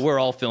guys? No. We're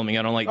all filming.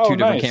 I don't like Oh, two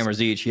different nice.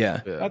 cameras each.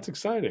 Yeah. Yeah. That's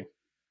exciting.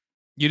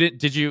 You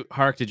did you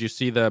Hark? Did you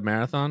see the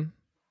marathon?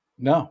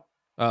 No.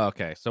 Oh,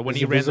 okay. So when Is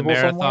he it ran the visible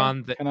marathon,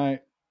 somewhere? Can I?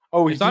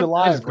 Oh, he's It's on-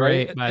 live, That's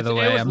great, right? by the It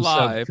way. was I'm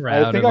live. so I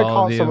proud think of I all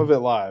caught of some you. of it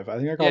live.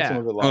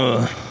 Yeah.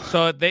 Ugh.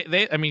 so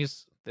they I mean,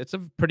 it's a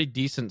pretty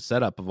decent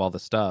setup of all the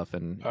stuff,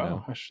 and you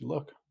know, I should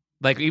look.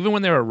 like even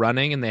when they were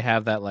running and they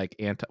have that like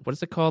what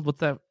is it called? What's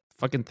that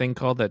fucking thing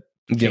called? That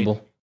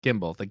Gimbal.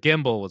 Gimbal. The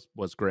gimbal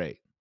was great.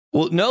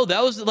 Well, no,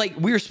 that was like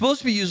we were supposed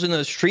to be using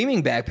a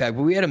streaming backpack,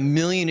 but we had 1.5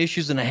 million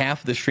issues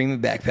with the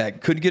streaming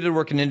backpack. Couldn't get it to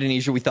work in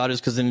Indonesia. We thought it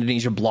was because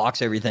Indonesia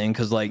blocks everything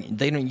because like you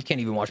can't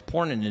even watch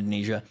porn in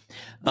Indonesia.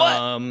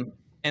 What?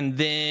 And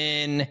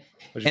then Did you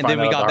and find then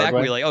we out got the hard back.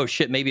 We way? were like, oh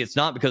shit, maybe it's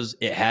not because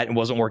it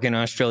wasn't working in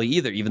Australia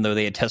either. Even though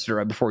they had tested it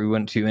right before we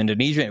went to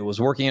Indonesia, it was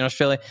working in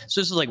Australia.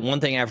 So this is like one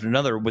thing after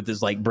another with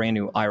this like brand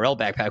new IRL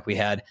backpack we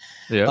had.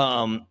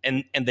 Yeah.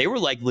 And they were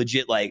like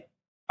legit like,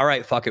 all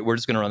right, fuck it, we're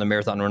just gonna run the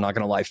marathon. We're not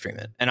gonna live stream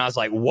it. And I was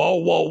like,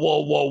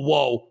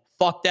 whoa,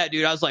 fuck that,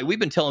 dude. I was like, we've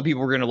been telling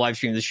people we're gonna live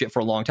stream this shit for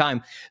a long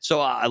time. So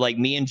like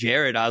me and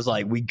Jared, I was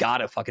like, we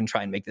gotta fucking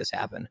try and make this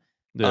happen.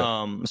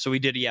 Yeah. So we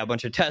did a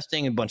bunch of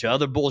testing, a bunch of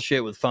other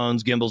bullshit with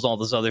phones, gimbals, all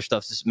this other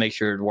stuff to make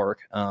sure it'd work.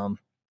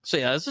 So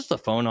yeah, it's just a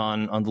phone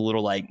on the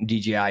little like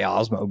DJI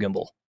Osmo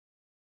gimbal.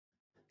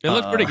 It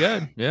looks pretty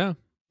good. Yeah.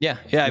 Yeah.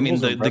 I mean,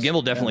 Gimbal's the impressive,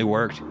 gimbal definitely yeah.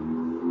 worked,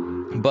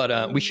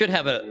 but we should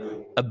have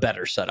a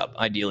better setup,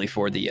 ideally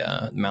for the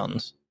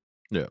mountains.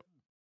 Yeah. That'd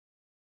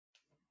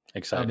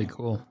Exciting. be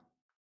cool.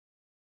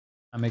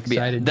 I'm But yeah,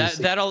 excited. to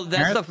see-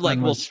 that stuff like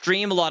Marathon we'll was-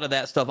 stream a lot of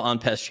that stuff on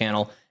Pest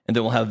channel, and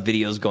then we'll have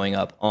videos going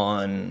up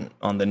on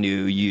the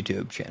new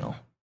YouTube channel.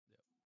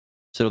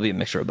 So it'll be a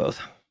mixture of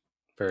both.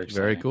 Very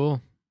exciting. Very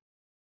cool.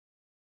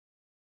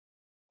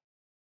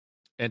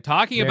 And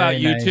talking Very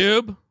about nice.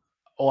 YouTube,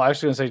 Well, I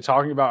was going to say,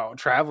 talking about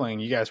traveling,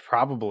 you guys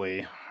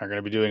probably are going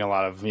to be doing a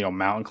lot of,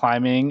 mountain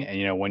climbing.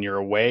 And, when you're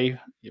away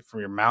from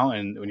your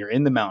mountain, when you're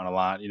in the mountain a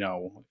lot,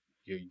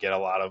 you get a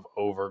lot of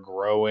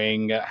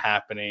overgrowing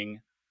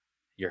happening.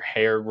 Your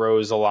hair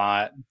grows a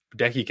lot.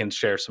 Decky can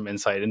share some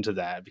insight into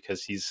that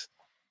because he's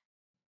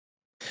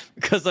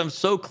Because I'm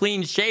so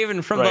clean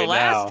shaven from the Right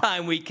last now.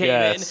 time we came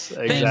Yes,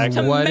 in. exactly. Thanks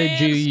to What did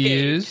you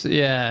Manscaped. use?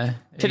 Yeah. there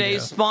you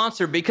Today's go.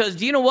 sponsor, because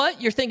do you know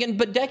what? You're thinking,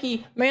 but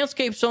Decky,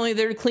 Manscaped's only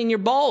there to clean your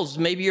balls.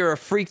 Maybe you're a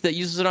freak that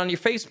uses it on your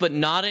face, but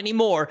not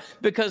anymore,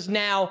 because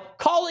now,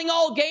 calling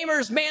all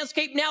gamers,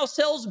 Manscaped now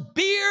sells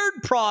beard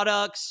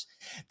products.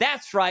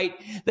 That's right.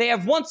 They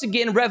have once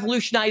again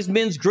revolutionized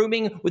men's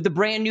grooming with the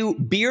brand new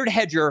Beard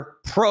Hedger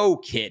Pro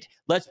Kit.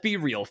 Let's be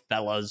real,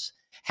 fellas.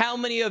 How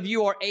many of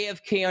you are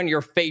AFK on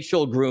your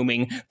facial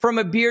grooming? From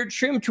a beard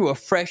trim to a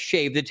fresh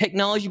shave, the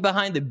technology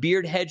behind the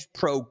Beard Hedge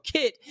Pro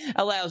Kit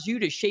allows you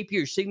to shape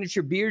your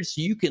signature beard so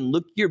you can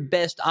look your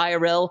best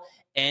IRL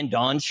and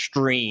on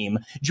stream.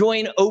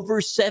 Join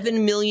over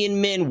 7 million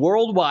men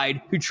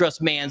worldwide who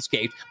trust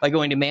Manscaped by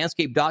going to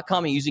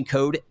manscaped.com and using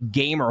code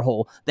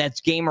GAMERHOLE.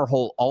 That's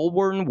GAMERHOLE, all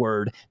one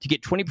word, to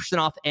get 20%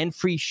 off and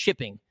free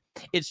shipping.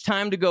 It's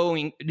time to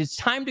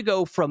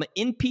go from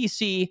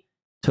NPC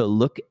to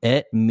look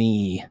at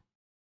me.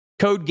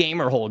 Code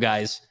GAMERHOLE,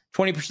 guys.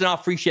 20%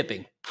 off, free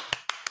shipping.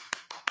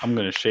 I'm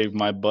going to shave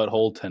my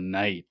butthole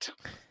tonight.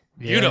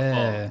 Beautiful.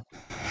 Yeah.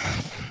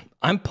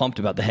 I'm pumped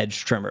about the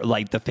hedge trimmer,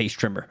 like the face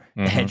trimmer.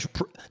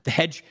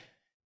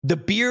 The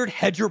Beard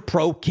Hedger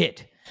Pro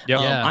Kit. Yep.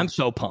 Yeah. I'm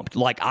so pumped.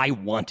 Like, I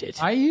want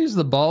it. I use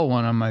the ball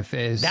one on my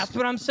face. That's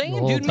what I'm the saying,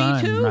 whole dude.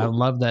 time. Me too. I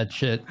love that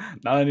shit.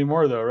 Not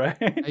anymore, though, right?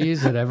 I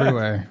use it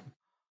everywhere.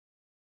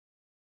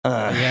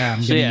 Yeah,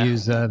 I'm so gonna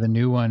use the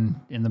new one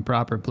in the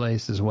proper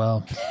place as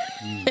well.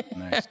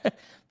 Nice.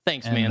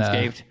 Thanks, And,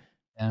 Manscaped.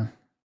 Yeah.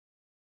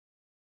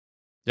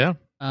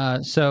 Yeah.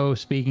 So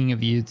speaking of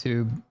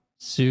YouTube,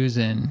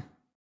 Susan,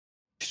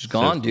 She's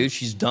gone, dude.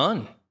 She's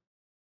done.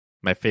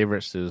 My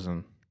favorite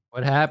Susan.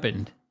 what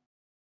happened?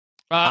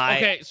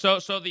 Okay, so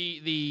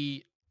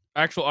the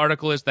actual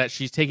article is that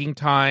she's taking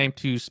time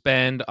to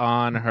spend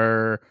on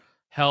her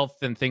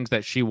health and things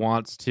that she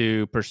wants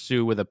to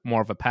pursue with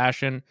more of a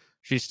passion.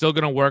 She's still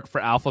going to work for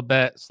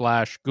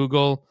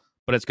Alphabet/Google,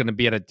 but it's going to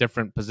be at a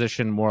different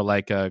position, more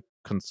like a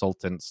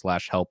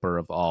consultant/helper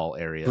of all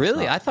areas.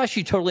 Really? I thought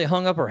she totally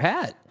hung up her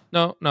hat.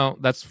 No,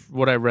 that's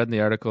what I read in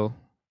the article.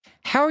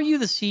 How are you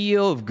the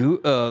CEO of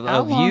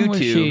How long YouTube? was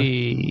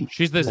she?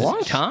 She's A the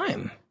long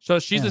time. So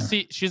she's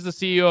she's the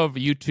CEO of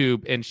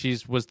YouTube, and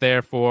was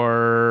there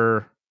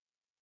for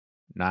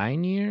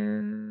 9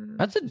 years.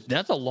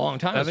 That's a long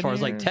time as 7 far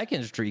as like years? tech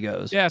industry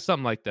goes. Yeah,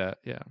 something like that.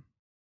 Yeah,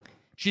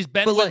 she's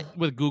been But,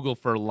 with Google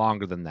for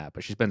longer than that,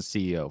 but she's been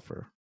CEO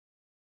for.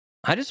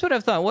 I just would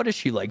have thought, what is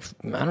she like?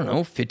 I don't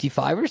know,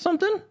 55 or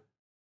something.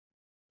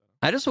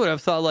 I just would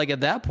have thought, like,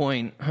 at that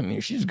point, I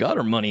mean, she's got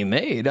her money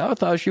made. I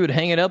thought she would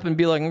hang it up and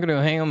be like, I'm going to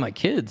hang on my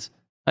kids.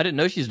 I didn't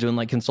know she's doing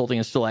like consulting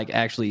and still like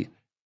actually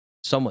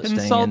somewhat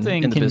Consulting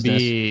staying in the can business.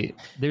 be.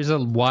 There's a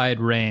wide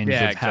range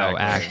Yeah, of how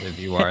exactly. active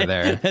you are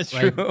there. That's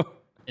Like, true.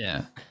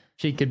 Yeah,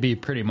 she could be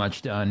pretty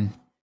much done.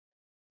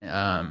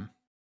 But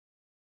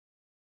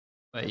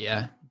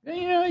yeah,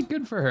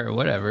 good for her.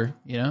 Whatever,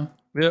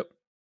 Yep.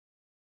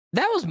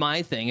 That was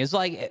my thing. Is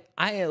like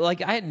I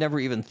had never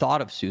even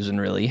thought of Susan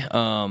really.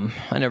 I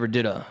never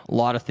did a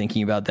lot of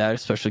thinking about that,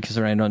 especially because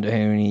I don't do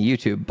any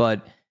YouTube.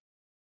 But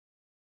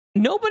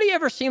nobody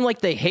ever seemed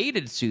like they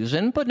hated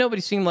Susan, but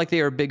nobody seemed like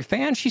they were a big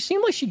fan. She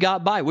seemed like she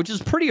got by, which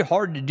is pretty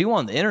hard to do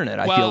on the internet.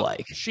 I feel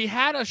like she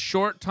had a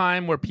short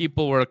time where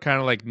people were kind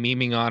of like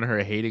memeing on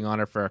her, hating on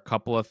her for a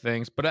couple of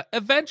things, but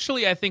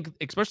eventually, I think,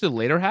 especially the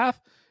later half,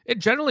 it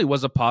generally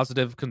was a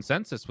positive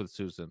consensus with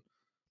Susan.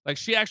 Like,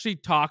 she actually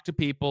talked to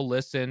people,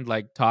 listened,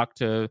 like talked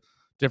to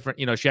different,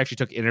 she actually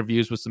took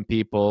interviews with some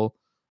people,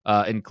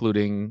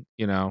 including,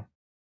 some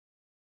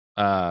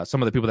of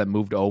the people that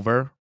moved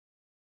over.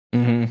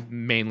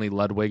 Mm-hmm. Mainly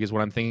Ludwig is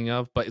what I'm thinking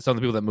of, but some of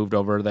the people that moved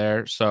over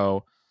there.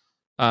 So,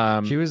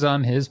 she was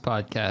on his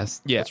podcast.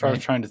 yeah, That's what I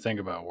was trying to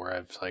think about, where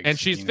I've like. and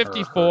she's seen her or heard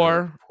 54.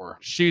 her before.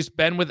 She's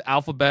been with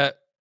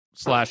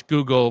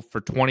Alphabet/Google for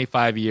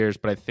 25 years,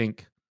 but I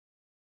think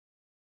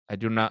in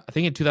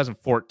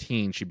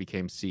 2014 she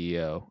became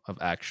CEO of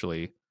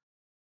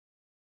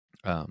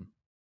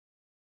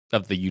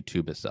of the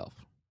YouTube itself.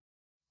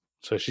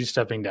 So she's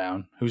stepping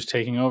down. Who's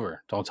taking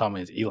over? Don't tell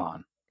me it's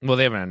Elon Well,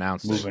 they haven't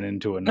announced it. moving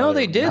into another. No,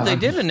 they did. They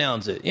did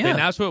announce it. They Yeah,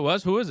 announced who it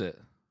was. Who is it?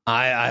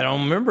 I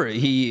don't remember.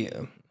 I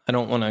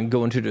don't want to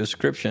go into the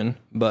description,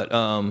 but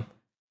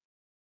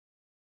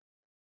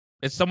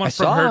It's someone I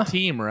from saw- her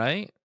team,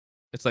 right?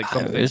 It's like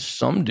something. it's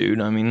some dude.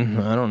 I mean,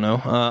 I don't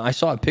know. I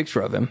saw a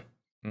picture of him.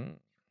 Mm.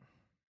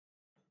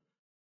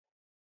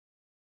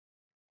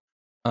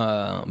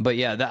 But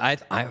yeah,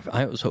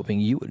 I was hoping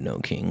you would know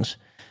Kings.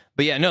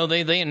 But yeah, no,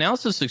 they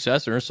announced a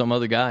successor, some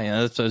other guy.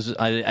 I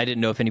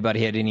didn't know if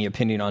anybody had any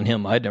opinion on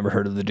him. I'd never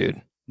heard of the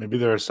dude. Maybe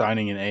they're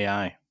assigning an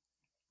AI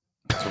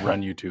to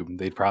run YouTube.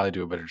 They'd probably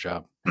do a better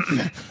job.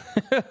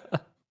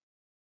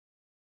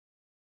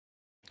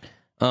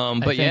 I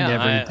But think yeah,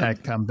 every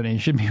tech company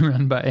should be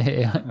run by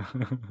AI.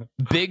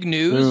 big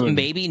news. Soon.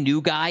 Maybe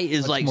new guy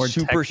is Much like more tech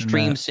super than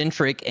stream that.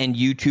 centric, and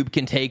YouTube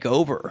can take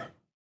over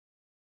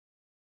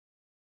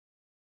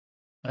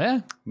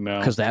Yeah, No,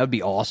 because that would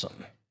be awesome.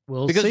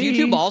 We'll Because see.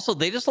 YouTube also,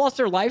 they just lost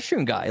their live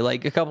stream guy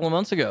like a couple of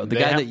months ago. The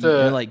They guy have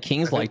that to- like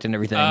Kings liked and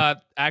everything.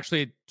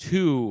 Actually,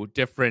 two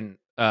different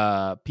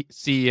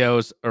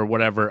CEOs or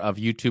whatever of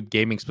YouTube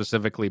gaming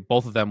specifically.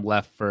 Both of them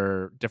left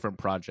for different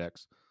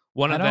projects.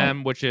 One I of don't-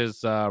 them, which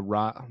is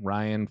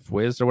Ryan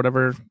Fwiz or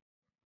whatever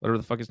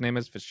the fuck his name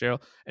is,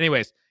 Fitzgerald.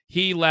 Anyways,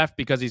 he left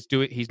because he's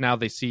now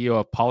the CEO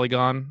of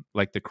Polygon,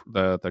 like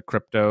the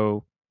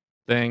crypto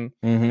thing.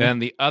 Mhm.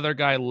 And the other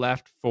guy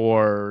left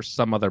for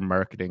some other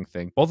marketing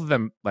thing. Both of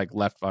them like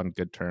left on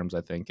good terms,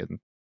 I think, and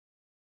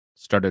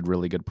started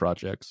really good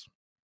projects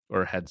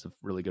or heads of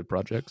really good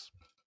projects.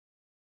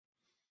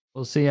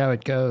 We'll see how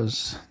it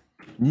goes.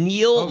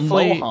 Neil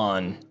Hopefully-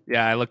 Mohan.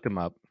 Yeah, I looked him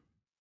up.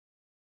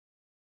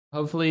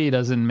 Hopefully, he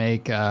doesn't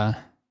make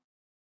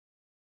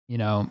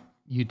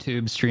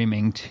YouTube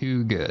streaming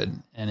too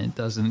good, and it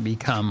doesn't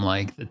become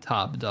like the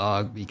top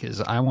dog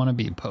because I want to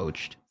be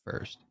poached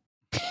first.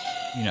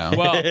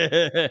 Well,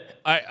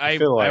 I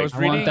feel like- was I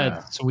reading want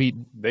that sweet.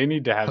 They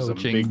need to have some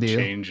Poaching big deal.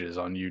 changes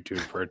on YouTube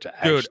for it to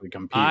Dude, actually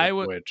compete I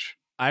with w- Twitch.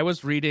 I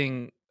was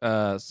reading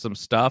some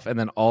stuff and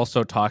then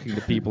also talking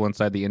to people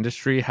inside the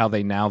industry how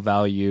they now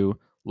value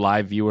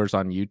live viewers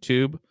on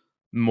YouTube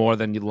more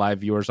than live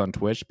viewers on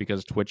Twitch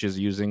because Twitch is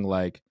using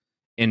like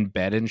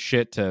embed and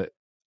shit to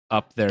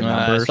up their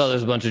I numbers. saw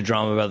there's a bunch of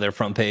drama about their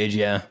front page.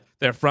 Yeah.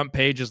 Their front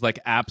page is like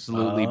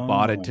absolutely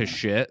botted to Oh.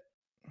 shit.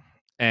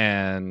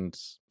 And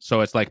so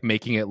it's like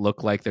making it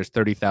look like there's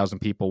 30,000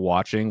 people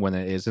watching when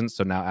it isn't.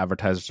 So now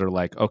advertisers are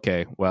like,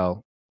 okay,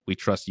 well, we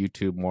trust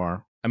YouTube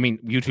more. I mean,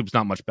 YouTube's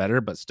not much better,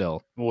 but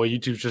still. Well,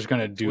 YouTube's just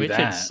going to do Twitch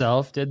that.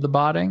 itself did the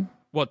botting.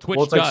 Well, Twitch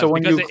Well, it's like does so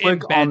when because you it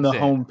click on the embeds it.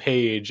 home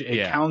page, it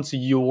Yeah. counts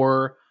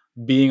your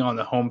being on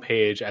the home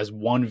page as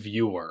one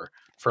viewer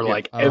for Yeah.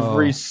 like Oh,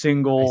 every I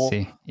single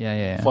see.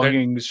 Yeah.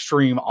 fucking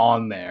stream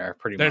on there,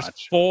 pretty There's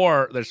much.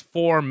 there's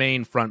four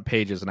main front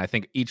pages, and I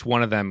think each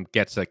one of them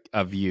gets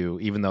a view,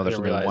 even though there's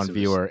didn't only realize one it was-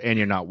 viewer and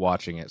you're not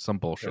watching it. Some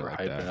They bullshit were like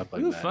hyping that. up Who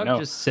like the that. fuck No,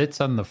 just sits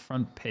on the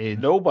front page?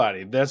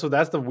 nobody. That's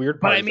the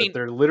weird But part. I is mean- that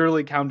they're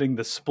literally counting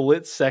the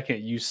split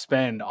second you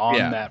spend on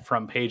Yeah. that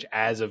front page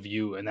as a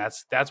view, and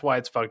that's why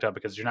it's fucked up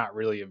because you're not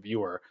really a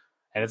viewer,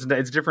 and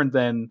it's different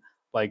than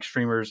like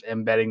streamers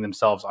embedding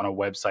themselves on a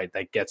website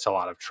that gets a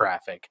lot of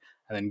traffic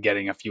and then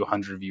getting a few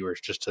hundred viewers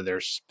just to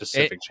their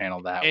specific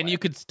channel that And way. you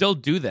could still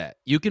do that.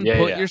 You can Yeah,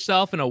 put yeah.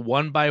 yourself in a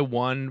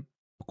 1x1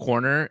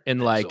 corner in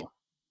like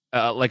Pixel.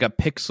 a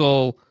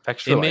pixel.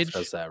 Texture Life image.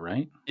 does that,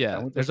 right? Is Yeah,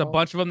 that what there's they're a called?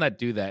 bunch of them that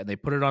do that, and they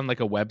put it on like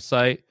a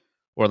website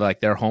or like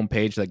their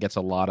homepage that gets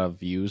a lot of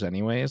views,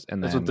 anyways.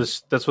 And That's then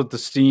what the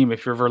Steam.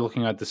 If you're ever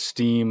looking at the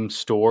Steam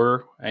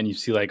store and you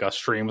see like a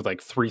stream with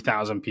like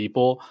 3,000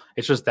 people,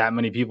 it's just that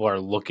many people are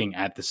looking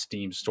at the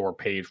Steam store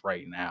page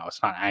right now.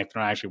 It's not they're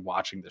not actually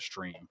watching the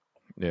stream.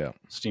 yeah,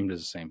 Steam does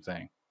the same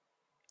thing.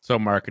 so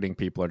marketing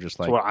people are just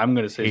So like what I'm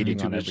going to say, is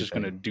hating on YouTube is just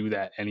going to everything. do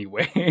that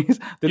anyways.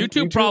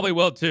 YouTube probably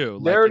will too.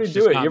 They already it's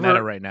do just it. Not You ever-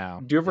 meta right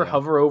now. Do you ever Yeah.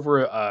 hover over?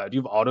 Do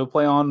you have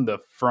autoplay on the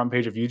front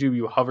page of YouTube?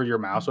 You hover your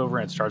mouse over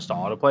and it starts to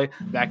autoplay.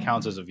 That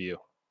counts as a view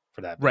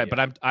for that. Right,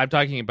 video, but I'm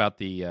talking about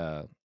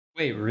the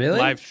Wait, really?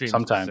 live stream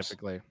Sometimes.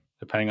 specifically.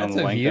 depending on That's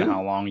the a length view? and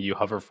how long you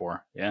hover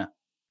for. Yeah.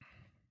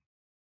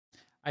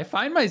 I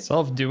find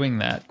myself doing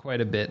that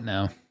quite a bit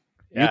now.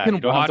 Yeah, you can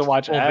you don't have to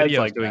watch full ads videos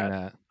like doing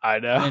that. that. I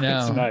know. I know.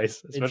 It's nice,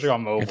 especially It's-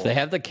 on mobile. If they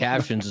have the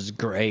captions, it's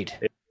great.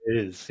 It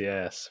is,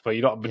 yes. But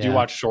you don't. But do you Yeah.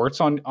 watch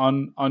shorts on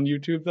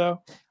YouTube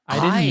though? I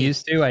didn't I-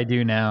 used to. I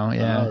do now.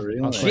 Yeah. Oh,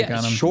 really? I'll click Yeah,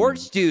 on 'em.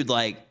 shorts, dude.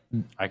 Like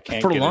I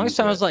can't. for the get longest into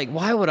time, I it. was like,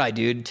 why would I,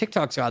 dude?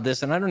 TikTok's got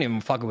this, and I don't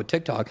even fuck with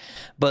TikTok.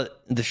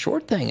 But the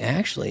short thing,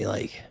 actually,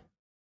 like,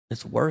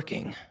 it's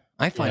working.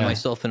 I find Yeah.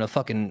 myself in a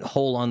fucking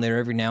hole on there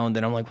every now and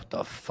then. I'm like, what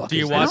the fuck? Do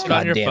you is watch this? it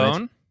on your God damn it.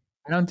 phone?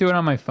 I don't do it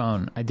on my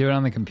phone. I do it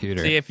on the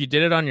computer. See, if you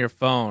did it on your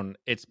phone,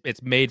 it's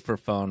made for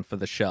phone for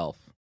the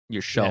shelf.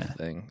 Your shelf Yeah.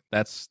 thing.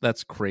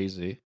 That's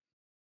crazy.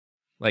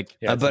 Like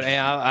Yeah, it's But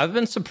I've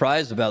been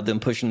surprised about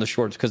them pushing the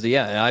shorts because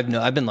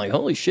I've been like,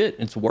 holy shit,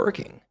 it's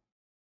working.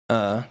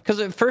 Because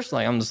at first,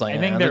 like, I'm just like, I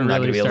think they're they're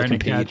not really gonna be able to starting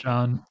to compete. catch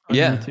on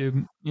Yeah.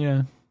 YouTube.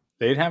 Yeah.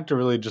 they'd have to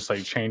really just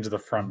like change the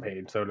front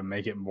page though to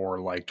make it more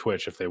like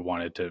Twitch if they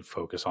wanted to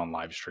focus on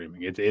live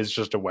streaming. It is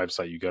just a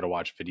website you go to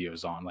watch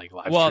videos on. Like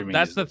live Well, streaming.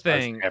 that's is the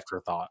thing.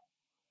 Afterthought.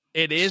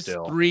 it is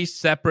still. 3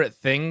 separate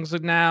things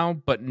now,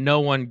 but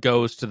no one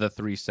goes to the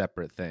 3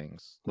 separate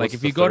things. Like What's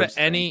if the you go to third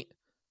thing? any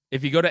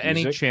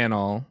Music?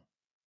 channel,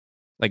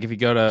 like if you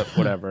go to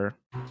whatever,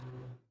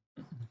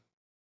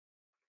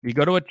 you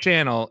go to a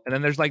channel and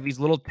then there's like these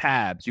little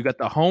tabs. You got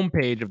the home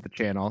page of the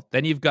channel,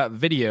 then you've got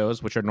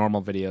videos, which are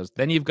normal videos,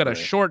 then you've got a Right.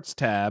 shorts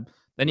tab,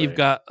 then you've Right.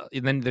 got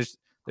and then there's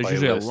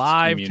usually a Playlists,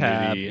 live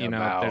tab, community, you know,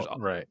 about-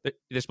 right.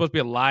 there's supposed to be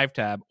a live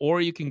tab, or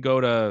you can go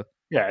to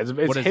Yeah, it's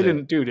What is hidden,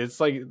 it? dude. It's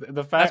like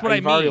the fact That's what I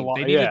you've already mean.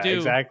 They need to yeah, do-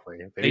 exactly.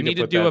 they need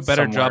to put do a that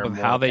better job somewhere of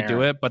more how they do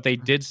apparent. it, but they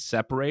did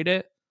separate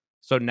it.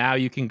 So now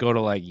you can go to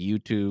like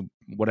YouTube,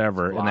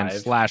 whatever, and then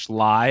Live.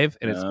 /live,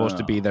 and it's supposed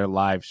to be Oh. their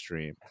live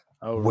stream.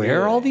 Oh,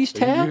 Where are all these So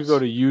you tabs? could go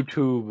to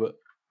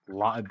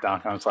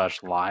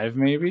YouTube.com/live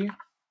maybe.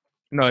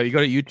 No, you go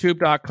to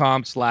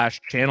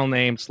youtube.com/channel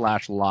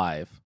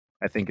name/live.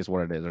 I think is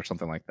what it is, or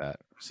something like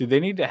that. See, they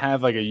need to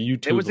have like a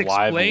YouTube It was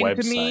live explained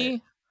website. to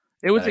me.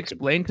 It was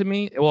explained to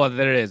me. Well,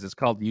 there it is. It's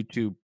called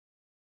YouTube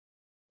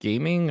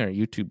Gaming or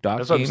YouTube Doc.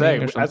 That's what I'm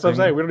saying. That's what I'm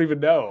saying. We don't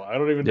even know. I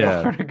don't even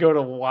know where to go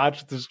to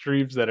watch the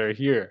streams that are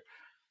here.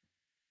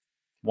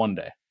 One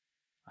day,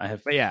 I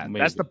have. But yeah,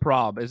 that's the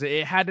problem. Is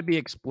it had to be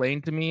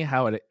explained to me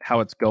how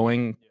it's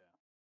going,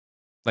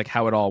 like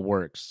how it all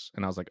works,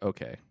 and I was like,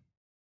 okay.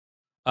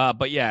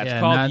 But yeah, it's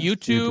called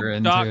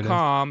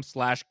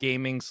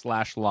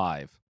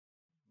youtube.com/gaming/live.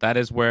 That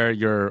is where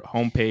your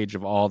homepage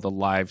of all the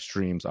live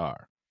streams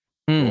are.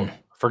 Cool.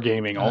 For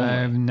gaming only.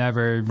 I've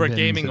never For been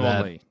gaming to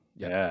that. only.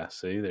 Yeah,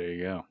 see, there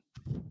you go.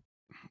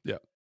 Yeah.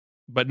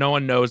 But no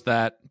one knows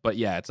that. But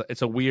yeah,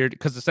 it's a weird,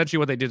 because essentially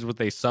what they did was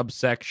they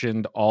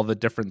subsectioned all the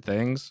different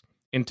things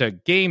into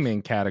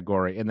gaming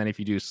category, and then if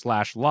you do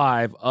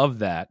 /live of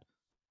that,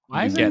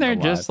 why isn't there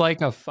just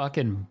like a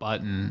fucking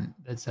button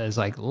that says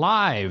like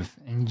live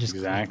and you just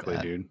exactly,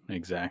 dude,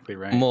 exactly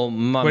right. Well,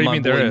 what do you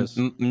mean there is?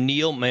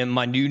 Neil,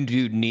 my new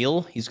dude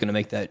Neil, he's gonna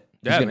make that.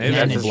 Yeah, he's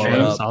gonna blow it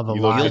up.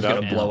 Neil's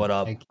gonna blow it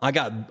up. Like, I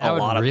got a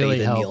lot of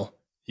faith in Neil.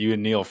 You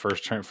and Neil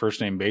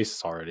first name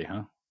basis already,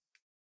 huh?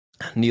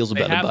 Neil's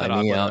about to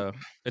buy me out.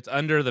 It's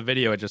under the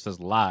video. It just says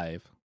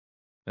live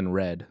in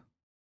red.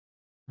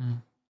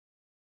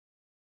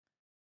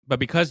 But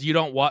because you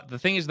don't watch, the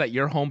thing is that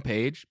your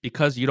homepage,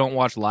 because you don't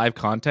watch live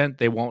content,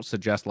 they won't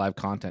suggest live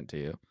content to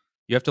you.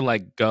 You have to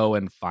like go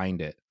and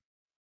find it,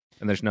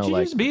 and there's no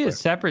like. Just be a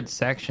separate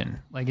section.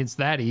 Like it's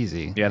that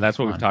easy. Yeah, that's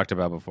what we've talked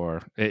about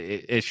before.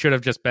 It should have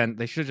just been.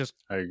 They should just.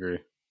 I agree.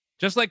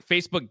 Just like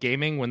Facebook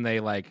Gaming, when they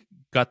like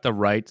got the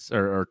rights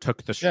or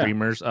took the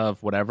streamers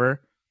of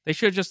whatever, they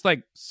should have just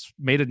like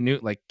made a new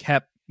like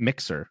kept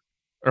Mixer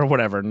or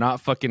whatever,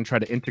 not fucking try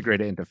to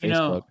integrate it into Facebook. You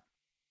know,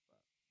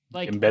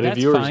 like embedded that's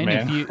viewers, fine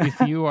man.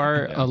 if you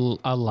are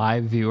a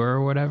live viewer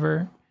or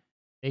whatever,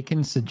 they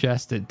can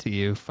suggest it to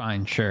you.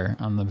 Fine, sure,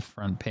 on the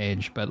front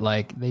page, but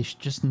like they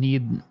just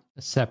need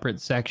a separate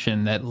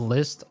section that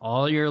lists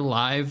all your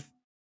live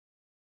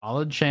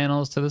followed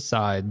channels to the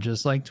side,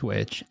 just like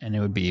Twitch, and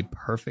it would be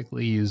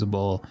perfectly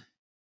usable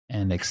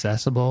and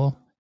accessible,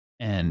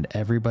 and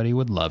everybody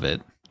would love it.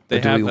 Do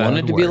we want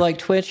it to be like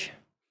Twitch?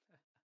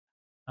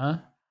 Huh?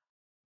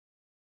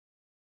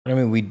 I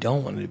mean, we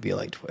don't want it to be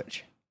like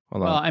Twitch.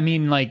 Hold on. Well, I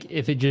mean, like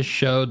if it just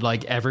showed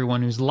like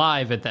everyone who's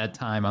live at that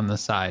time on the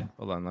side.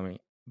 Hold on, let me.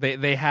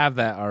 They have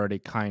that already,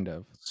 kind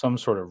of. Some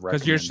sort of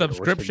because your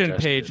subscription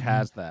page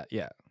has that.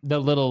 Yeah, the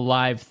little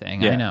live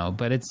thing. Yeah. I know,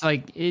 but it's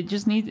like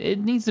it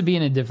needs to be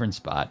in a different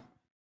spot.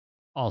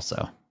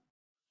 Also,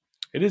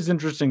 it is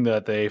interesting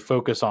that they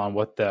focus on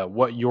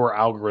what your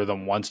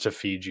algorithm wants to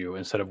feed you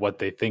instead of what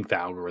they think the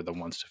algorithm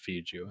wants to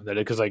feed you. That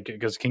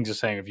because Kings is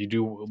saying if you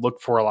do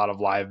look for a lot of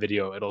live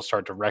video, it'll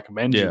start to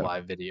recommend you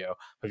live video.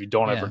 But if you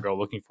don't ever go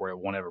looking for it, it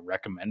won't ever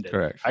recommend it.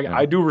 Correct.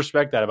 I do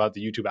respect that about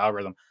the YouTube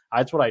algorithm.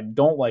 That's what I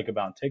don't like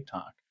about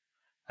TikTok.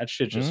 That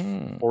shit just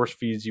force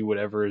feeds you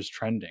whatever is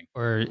trending.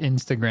 Or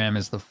Instagram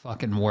is the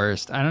fucking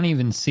worst. I don't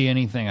even see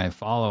anything I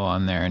follow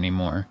on there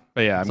anymore.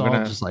 But yeah, it's all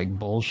just like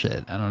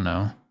bullshit. I don't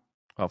know.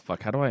 Oh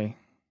fuck! How do I?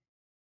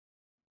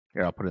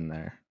 Here, I'll put it in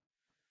there.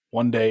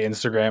 One day,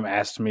 Instagram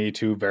asked me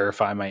to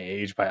verify my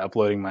age by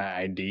uploading my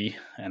ID,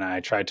 and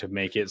I tried to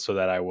make it so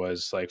that I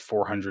was like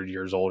 400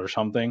 years old or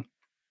something.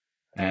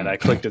 And I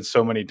clicked it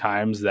so many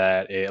times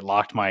that it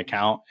locked my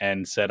account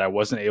and said I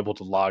wasn't able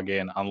to log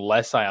in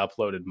unless I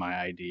uploaded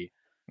my ID.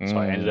 So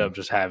I ended up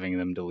just having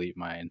them delete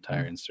my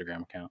entire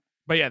Instagram account.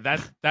 But yeah,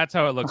 that's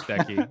how it looks,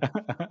 Decky.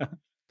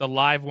 The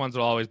live ones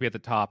will always be at the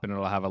top, and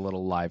it'll have a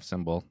little live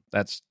symbol.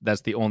 That's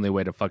the only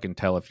way to fucking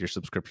tell if your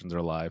subscriptions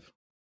are live.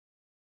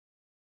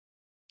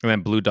 And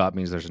then blue dot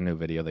means there's a new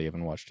video they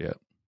haven't watched yet.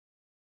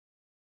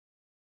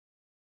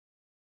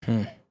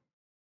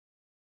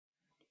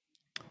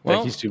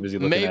 Well, he's too busy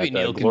looking maybe at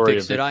Neil can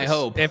fix it. I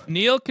hope. If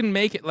Neil can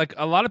make it, like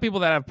a lot of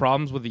people that have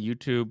problems with the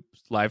YouTube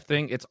live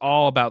thing, it's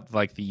all about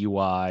like the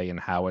UI and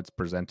how it's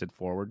presented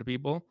forward to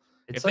people.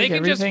 It's like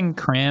everything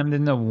crammed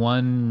into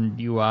one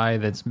UI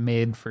that's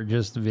made for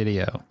just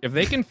video. If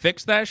they can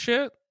fix that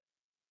shit,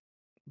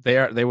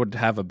 they would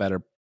have a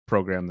better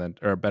program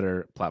or a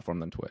better platform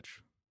than Twitch.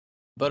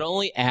 But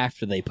only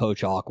after they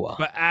poach Aqua.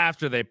 But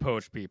after they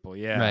poach people,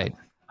 yeah. Right.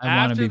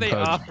 After they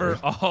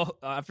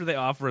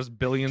offer us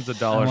billions of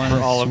dollars for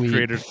all of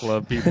Creators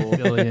Club people. $1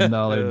 billion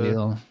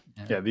deal.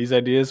 Yeah, these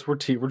ideas we're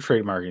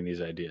trademarking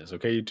these ideas.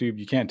 Okay, YouTube,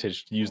 you can't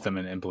use them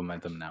and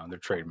implement them now. They're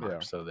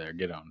trademarked, so they're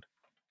get owned.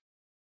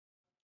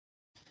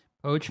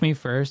 Poach me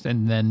first,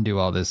 and then do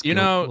all this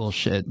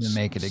bullshit and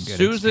make it a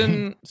good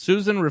experience.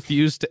 Susan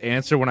refused to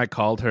answer when I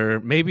called her.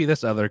 Maybe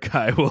this other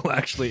guy will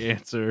actually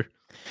answer.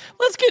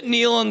 Let's get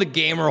Neil on the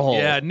gamer hole.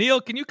 Yeah,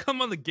 Neil, can you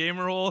come on the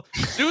gamer hole?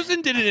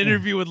 Susan did an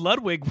interview with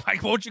Ludwig. Why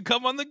won't you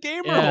come on the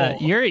gamer hole?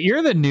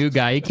 You're the new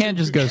guy. You can't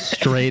just go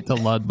straight to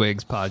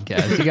Ludwig's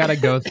podcast. You got to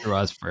go through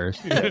us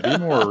first. Yeah, be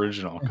more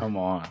original. Come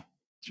on.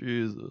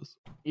 Jesus.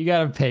 You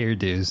got to pay your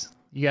dues.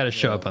 You got to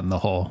show up on the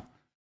hole.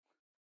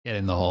 Get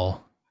in the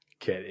hole.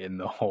 Get in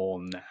the hole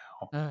now.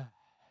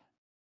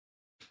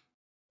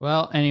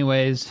 Well,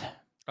 anyways,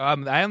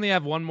 I only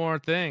have one more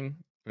thing.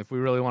 If we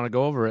really want to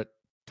go over it,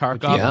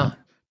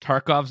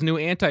 Tarkov's new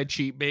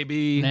anti-cheat,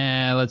 baby.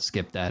 nah, let's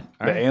skip that.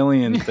 The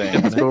alien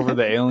thing. Let's go over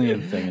the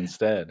alien thing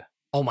instead.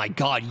 Oh my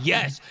God!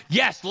 Yes.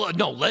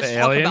 No, let's The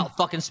talk alien? about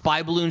fucking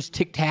spy balloons,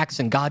 tic tacs,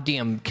 and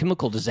goddamn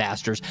chemical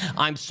disasters.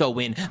 I'm so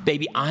in,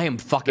 baby. I am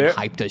fucking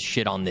hyped as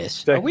shit on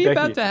this. Are we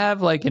about to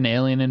have like an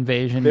alien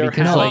invasion? There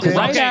Because has like been-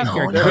 right no,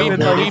 after no.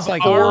 COVID, We've it's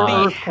like already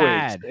horror.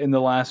 had. in the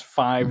last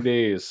 5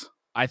 days.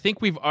 I think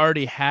we've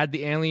already had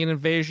the alien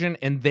invasion,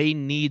 and they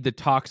need the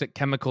toxic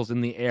chemicals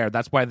in the air.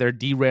 That's why they're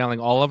derailing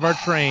all of our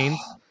trains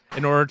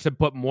in order to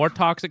put more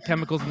toxic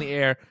chemicals in the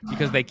air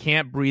because they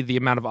can't breathe the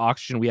amount of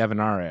oxygen we have in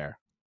our air.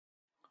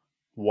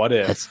 What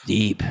if? That's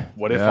deep.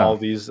 What if Yeah. all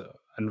these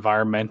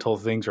environmental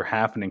things are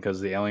happening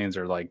because the aliens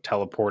are like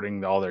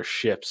teleporting all their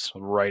ships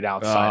right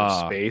outside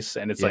of space,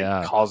 and it's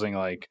like causing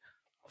like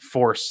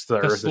force the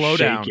The Earth is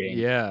slowdown. shaking.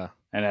 Yeah.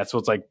 And that's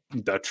what's like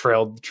the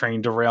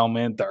train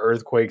derailment, the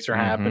earthquakes are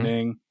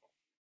happening,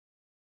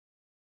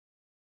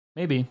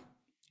 Maybe.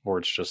 or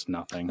it's just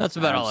nothing. That's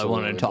about all I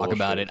wanted to Absolutely talk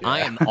about it. bullshit, I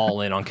yeah. am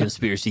all in on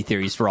conspiracy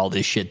theories for all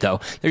this shit, though.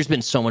 There's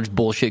been so much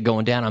bullshit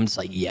going down. I'm just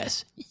like,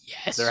 yes.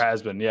 There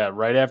has been, yeah.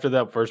 Right after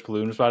that first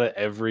balloon was about it,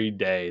 every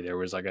day there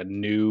was like 10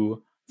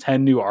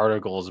 new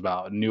articles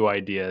about new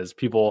ideas,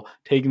 people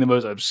taking the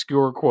most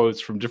obscure quotes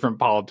from different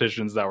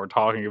politicians that were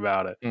talking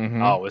about it.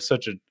 Mhm. Oh, it was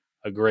such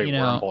a great You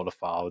know, wormhole to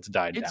follow. It's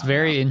died down. It's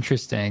very now.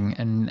 interesting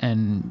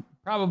and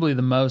probably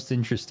the most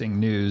interesting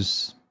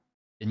news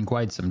in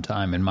quite some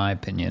time, in my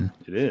opinion.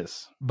 It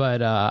is.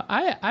 But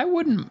I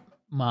wouldn't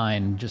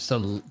mind just a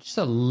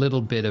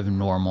little bit of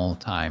normal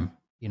time.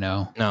 You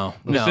know, No.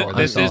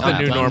 This is the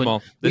new normal.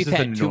 This We've is the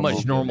had new too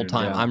much normal. normal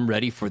time. Yeah. I'm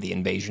ready for the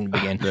invasion to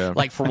begin. Yeah.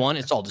 Like, for one,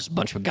 it's all just a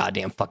bunch of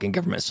goddamn fucking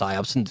government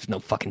psyops, and there's no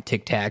fucking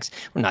tic tacs.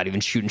 We're not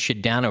even shooting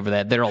shit down over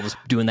that. They're all just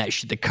doing that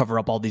shit to cover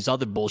up all these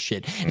other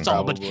bullshit. It's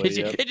all, but Probably,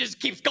 it just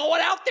keeps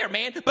going out there,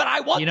 man. But I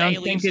want You the don't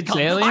aliens think to it's come.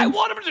 aliens? I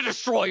want them to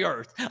destroy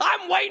Earth.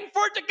 I'm waiting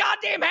for it to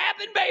goddamn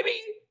happen, baby.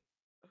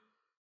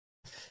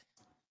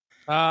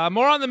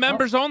 More on the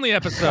members only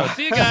episode.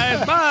 See you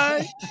guys.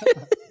 Bye.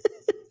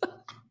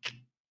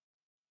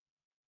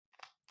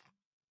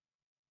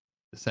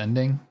 this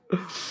ending.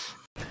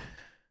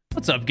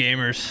 What's up,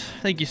 gamers?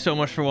 Thank you so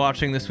much for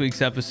watching this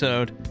week's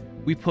episode.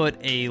 We put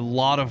a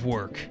lot of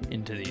work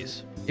into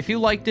these. If you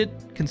liked it,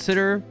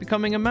 consider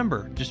becoming a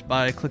member just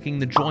by clicking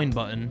the join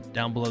button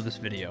down below this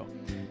video.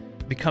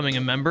 Becoming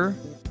a member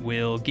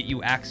will get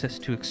you access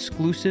to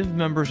exclusive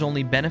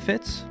members-only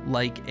benefits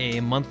like a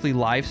monthly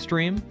live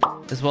stream,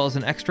 as well as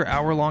an extra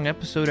hour-long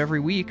episode every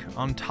week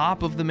on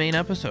top of the main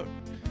episode.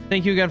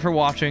 Thank you again for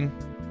watching.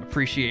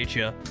 Appreciate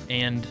you.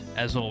 And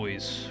as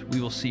always, we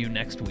will see you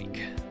next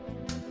week.